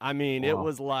inside. I mean, It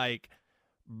was like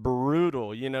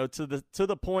brutal, to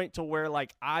the point to where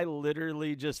like I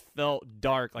literally just felt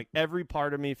dark. Like every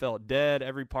part of me felt dead,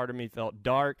 every part of me felt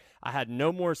dark. I had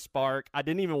no more spark. I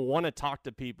didn't even want to talk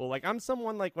to people. Like I'm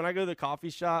someone, like when I go to the coffee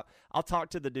shop, I'll talk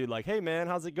to the dude like, hey man,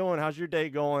 how's it going? How's your day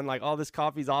going? Like, oh, this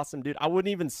coffee's awesome, dude. I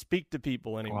wouldn't even speak to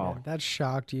people anymore. Wow. That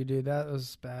shocked you, dude. That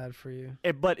was bad for you.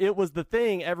 But it was the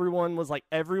thing. Everyone was like,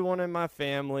 everyone in my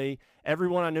family,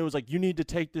 everyone I knew was like, you need to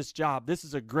take this job. This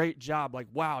is a great job. Like,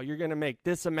 wow, you're going to make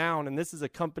this amount, and this is a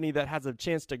company that has a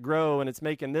chance to grow, and it's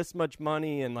making this much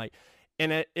money. And like,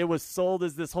 and it was sold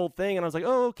as this whole thing. And I was like,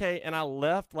 oh, okay. And I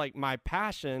left like my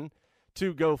passion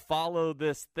to go follow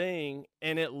this thing,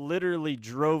 and it literally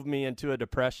drove me into a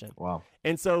depression. Wow.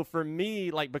 And so for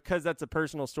me, like, because that's a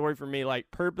personal story for me,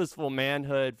 like purposeful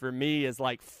manhood for me is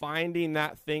like finding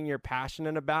that thing you're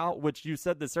passionate about, which you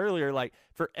said this earlier, like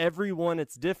for everyone,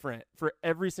 it's different. For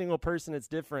every single person, it's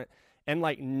different. And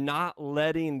like not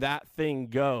letting that thing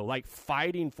go, like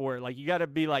fighting for it. Like you got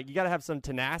to have some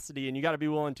tenacity, and you got to be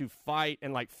willing to fight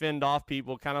and like fend off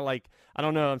people. Kind of like, I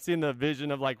don't know, I'm seeing the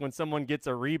vision of like when someone gets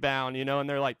a rebound, you know, and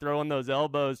they're like throwing those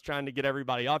elbows trying to get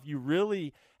everybody off. You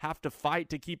really have to fight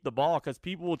to keep the ball, because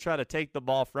people will try to take the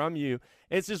ball from you.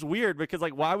 It's just weird, because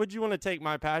like, why would you want to take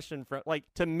my passion from, like,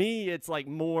 to me, it's like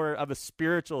more of a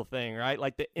spiritual thing, right?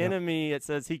 Like the enemy, it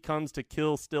says he comes to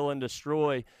kill, steal, and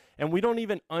destroy. And we don't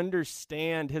even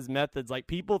understand his methods. Like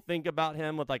people think about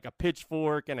him with like a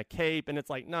pitchfork and a cape, and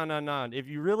it's like, no. If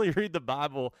you really read the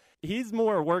Bible, he's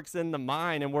more works in the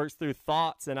mind and works through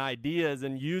thoughts and ideas,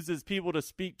 and uses people to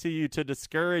speak to you, to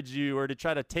discourage you, or to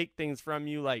try to take things from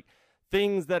you, like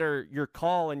things that are your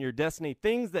call and your destiny,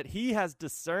 things that he has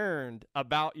discerned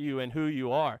about you and who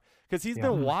you are. Because he's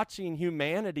been watching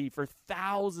humanity for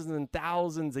thousands and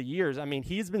thousands of years. I mean,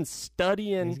 he's been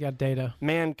studying He's got data.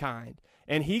 mankind.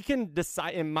 And he can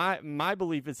decide, and my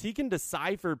belief is he can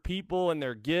decipher people and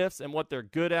their gifts and what they're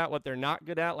good at, what they're not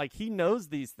good at. Like he knows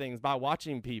these things by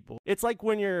watching people. It's like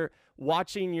when you're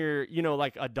watching your, you know,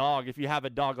 like a dog, if you have a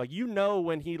dog, like, you know,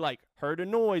 when he like heard a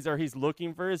noise, or he's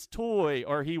looking for his toy,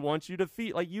 or he wants you to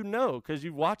feed, like, you know, because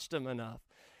you've watched him enough.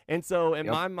 And so in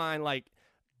my mind, like,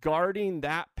 guarding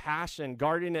that passion,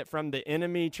 guarding it from the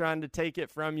enemy trying to take it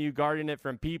from you, guarding it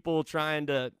from people trying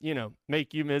to, you know,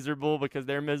 make you miserable because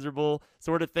they're miserable,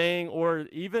 sort of thing. Or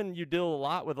even you deal a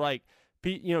lot with like,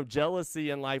 you know,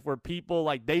 jealousy in life, where people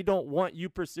like, they don't want you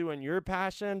pursuing your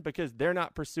passion because they're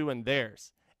not pursuing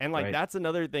theirs. And like, that's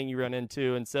another thing you run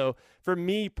into. And so for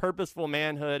me, purposeful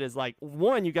manhood is like,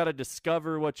 one, you got to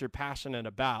discover what you're passionate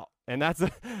about. And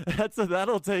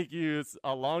that'll take you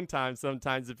a long time.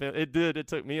 Sometimes it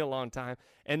took me a long time.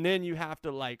 And then you have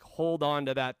to like hold on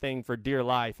to that thing for dear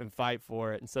life and fight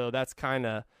for it. And so that's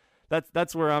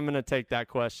that's where I'm going to take that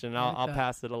question. I'll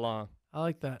pass it along. I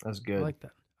like that. That's good. I like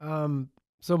that.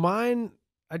 So mine,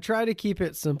 I try to keep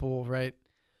it simple, right?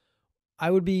 I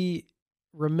would be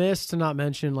remiss to not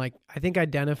mention, like, I think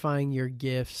identifying your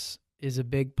gifts is a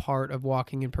big part of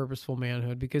walking in purposeful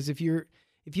manhood, because if you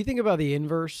think about the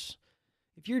inverse,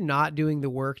 if you're not doing the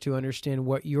work to understand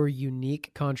what your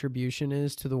unique contribution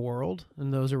is to the world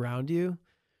and those around you,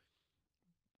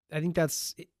 I think I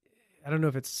don't know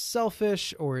if it's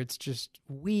selfish or it's just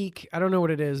weak. I don't know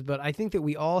what it is, but I think that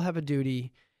we all have a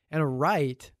duty and a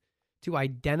right to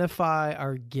identify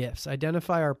our gifts,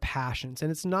 identify our passions. And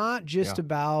it's not just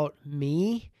about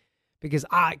me, because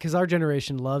our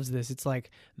generation loves this. It's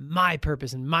like my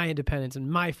purpose and my independence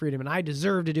and my freedom, and I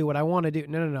deserve to do what I want to do.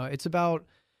 No. It's about,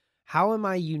 how am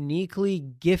I uniquely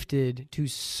gifted to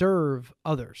serve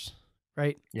others,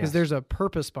 right? Because there's a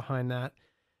purpose behind that.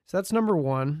 So that's number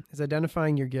one, is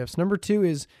identifying your gifts. Number two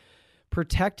is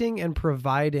protecting and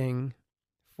providing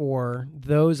for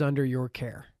those under your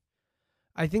care.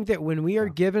 I think that when we are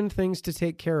given things to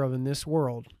take care of in this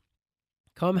world,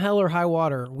 come hell or high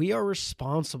water, we are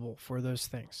responsible for those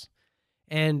things.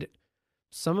 And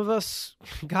some of us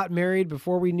got married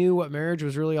before we knew what marriage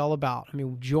was really all about. I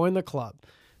mean, join the club.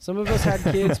 Some of us had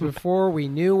kids before we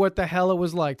knew what the hell it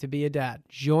was like to be a dad.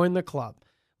 Join the club.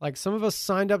 Like, some of us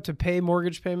signed up to pay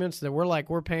mortgage payments that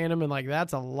we're paying them, and like,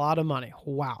 that's a lot of money.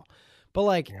 Wow. But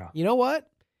like, you know what?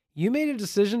 You made a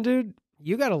decision, dude.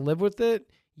 You got to live with it.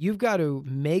 You've got to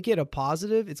make it a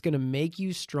positive. It's going to make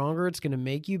you stronger. It's going to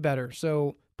make you better.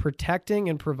 So protecting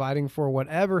and providing for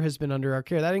whatever has been under our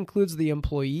care, that includes the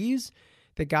employees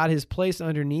that God has placed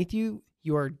underneath you.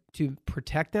 You are to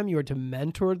protect them. You are to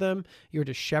mentor them. You are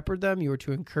to shepherd them. You are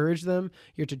to encourage them.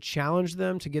 You're to challenge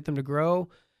them, to get them to grow.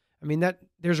 I mean, that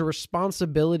there's a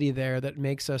responsibility there that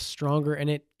makes us stronger,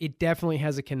 and it definitely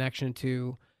has a connection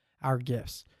to our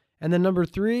gifts. And then number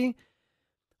three,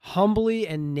 humbly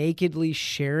and nakedly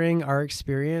sharing our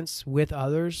experience with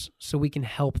others so we can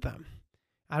help them.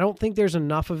 I don't think there's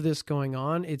enough of this going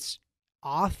on. It's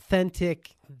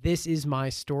authentic. This is my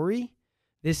story.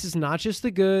 This is not just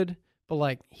the good, but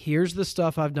like, here's the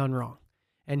stuff I've done wrong,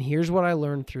 and here's what I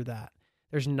learned through that.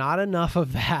 There's not enough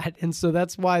of that. And so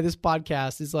that's why this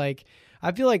podcast is like,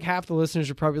 I feel like half the listeners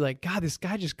are probably like, God, this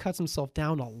guy just cuts himself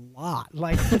down a lot.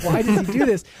 Like, why does he do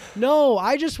this? No,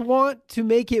 I just want to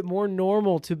make it more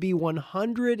normal to be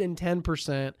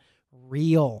 110%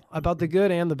 real about the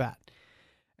good and the bad.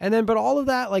 And then, but all of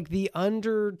that, like the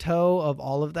undertow of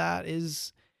all of that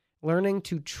is learning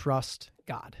to trust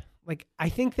God. Like, I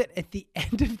think that at the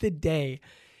end of the day,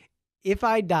 if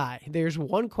I die, there's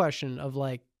one question of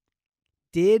like,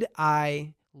 did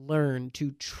I learn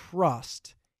to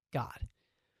trust God?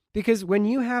 Because when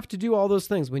you have to do all those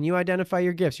things, when you identify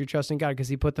your gifts, you're trusting God because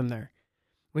he put them there.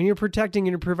 When you're protecting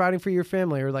and you're providing for your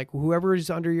family or like whoever is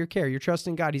under your care, you're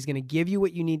trusting God. He's going to give you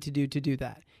what you need to do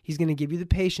that. He's going to give you the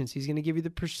patience. He's going to give you the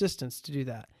persistence to do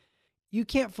that. You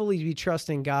can't fully be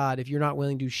trusting God if you're not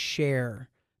willing to share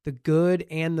the good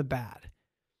and the bad,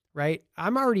 right? I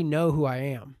already know who I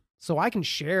am, so I can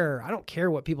share. I don't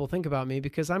care what people think about me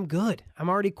because I'm good. I'm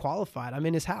already qualified. I'm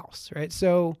in his house, right?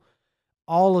 So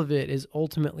all of it is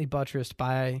ultimately buttressed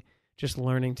by just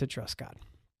learning to trust God.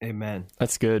 Amen.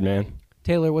 That's good, man.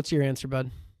 Taylor, what's your answer,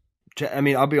 bud? I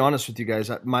mean, I'll be honest with you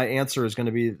guys. My answer is going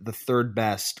to be the third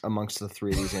best amongst the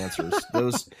three of these answers.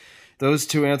 Those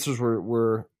two answers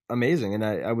were amazing. And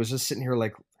I was just sitting here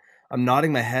like, I'm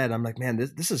nodding my head. I'm like, man,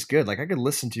 this is good. Like I could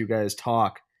listen to you guys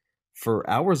talk for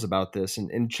hours about this.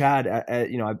 And Chad,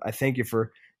 I thank you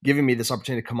for giving me this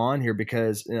opportunity to come on here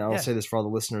because, I'll say this for all the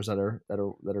listeners that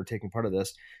are taking part of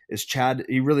this, is Chad,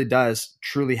 he really does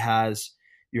truly has.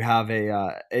 You have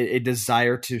a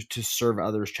desire to serve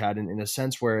others, Chad, in a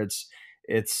sense where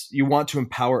it's you want to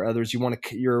empower others.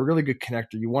 You're a really good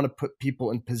connector. You want to put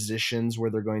people in positions where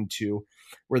they're going to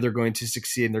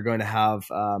succeed and they're going to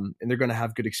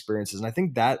have good experiences. And I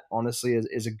think that honestly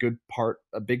is a good part,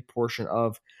 a big portion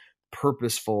of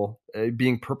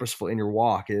being purposeful in your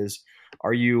walk is,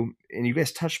 are you, and you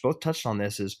guys both touched on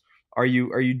this, is are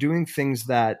you doing things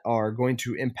that are going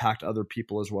to impact other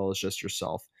people as well as just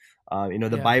yourself?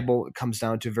 The Bible comes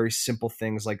down to very simple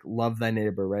things like love thy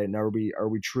neighbor, right? And are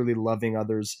we truly loving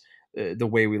others the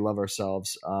way we love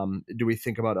ourselves? Do we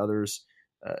think about others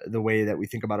the way that we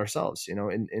think about ourselves?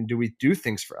 And do we do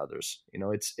things for others?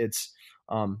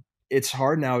 It's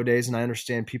hard nowadays, and I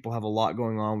understand people have a lot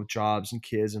going on with jobs and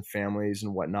kids and families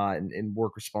and whatnot and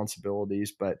work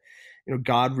responsibilities, but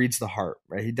God reads the heart,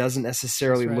 right? He doesn't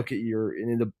necessarily look at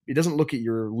he doesn't look at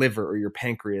your liver or your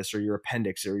pancreas or your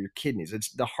appendix or your kidneys.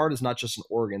 The heart is not just an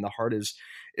organ. The heart is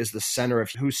the center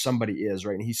of who somebody is,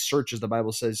 right? And he searches, the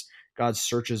Bible says God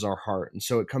searches our heart. And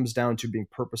so it comes down to being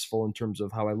purposeful in terms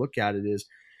of how I look at it is,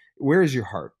 where is your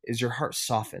heart? Is your heart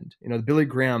softened? Billy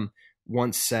Graham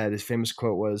once said, his famous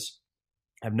quote was,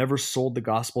 "I've never sold the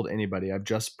gospel to anybody. I've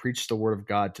just preached the word of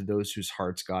God to those whose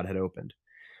hearts God had opened."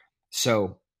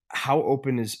 So how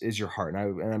open is your heart?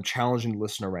 And I'm challenging the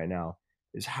listener right now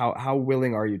is how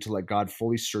willing are you to let God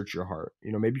fully search your heart?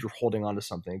 Maybe you're holding on to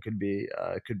something.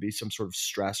 It could be some sort of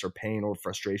stress or pain or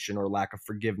frustration or lack of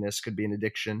forgiveness. Could be an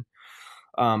addiction.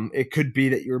 It could be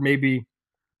that you're maybe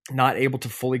not able to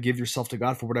fully give yourself to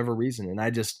God for whatever reason. And I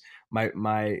just,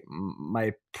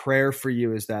 my prayer for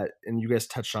you is that, and you guys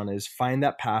touched on, is find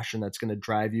that passion that's going to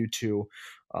drive you to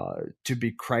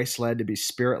be Christ-led, to be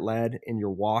Spirit-led in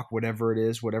your walk, whatever it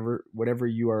is, whatever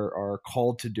you are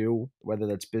called to do, whether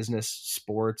that's business,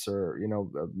 sports, or,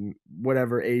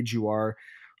 whatever age you are,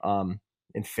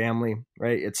 in family,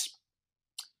 right?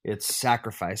 It's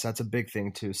sacrifice. That's a big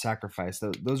thing too. Sacrifice.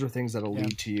 Those are things that'll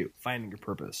lead to you finding your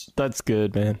purpose. That's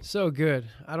good, man. So good.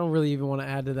 I don't really even want to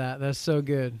add to that. That's so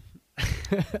good.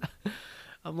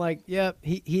 I'm like, yep,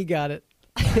 he got it.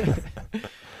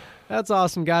 That's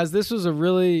awesome, guys. This was a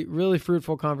really, really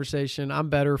fruitful conversation. I'm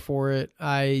better for it.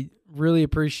 I really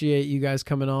appreciate you guys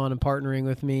coming on and partnering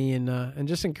with me and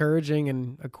just encouraging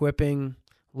and equipping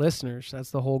listeners.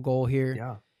 That's the whole goal here.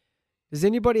 Yeah. Does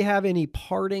anybody have any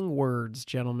parting words,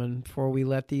 gentlemen, before we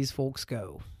let these folks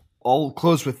go? I'll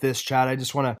close with this, Chad. I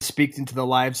just want to speak into the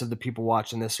lives of the people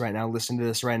watching this right now, listening to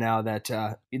this right now,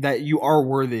 that you are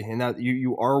worthy and that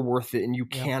you are worth it and you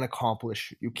can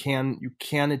accomplish, you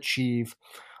can achieve.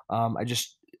 I'm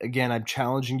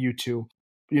challenging you to,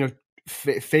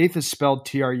 faith is spelled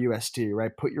trust,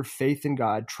 right? Put your faith in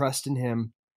God, trust in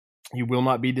him. You will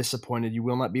not be disappointed. You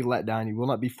will not be let down. You will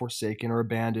not be forsaken or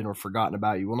abandoned or forgotten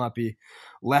about. You will not be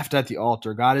left at the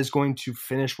altar. God is going to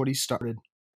finish what he started.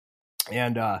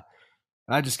 And I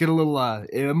just get a little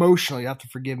emotional. You have to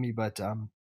forgive me, but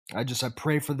I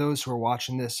pray for those who are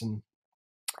watching this, and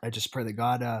I just pray that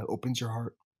God opens your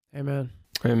heart. Amen.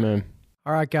 Amen.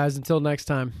 All right, guys. Until next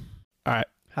time. All right.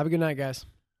 Have a good night, guys.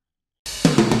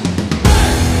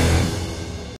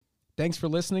 Thanks for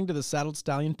listening to the Saddled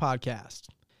Stallion Podcast.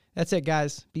 That's it,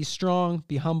 guys. Be strong,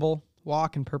 be humble,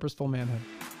 walk in purposeful manhood.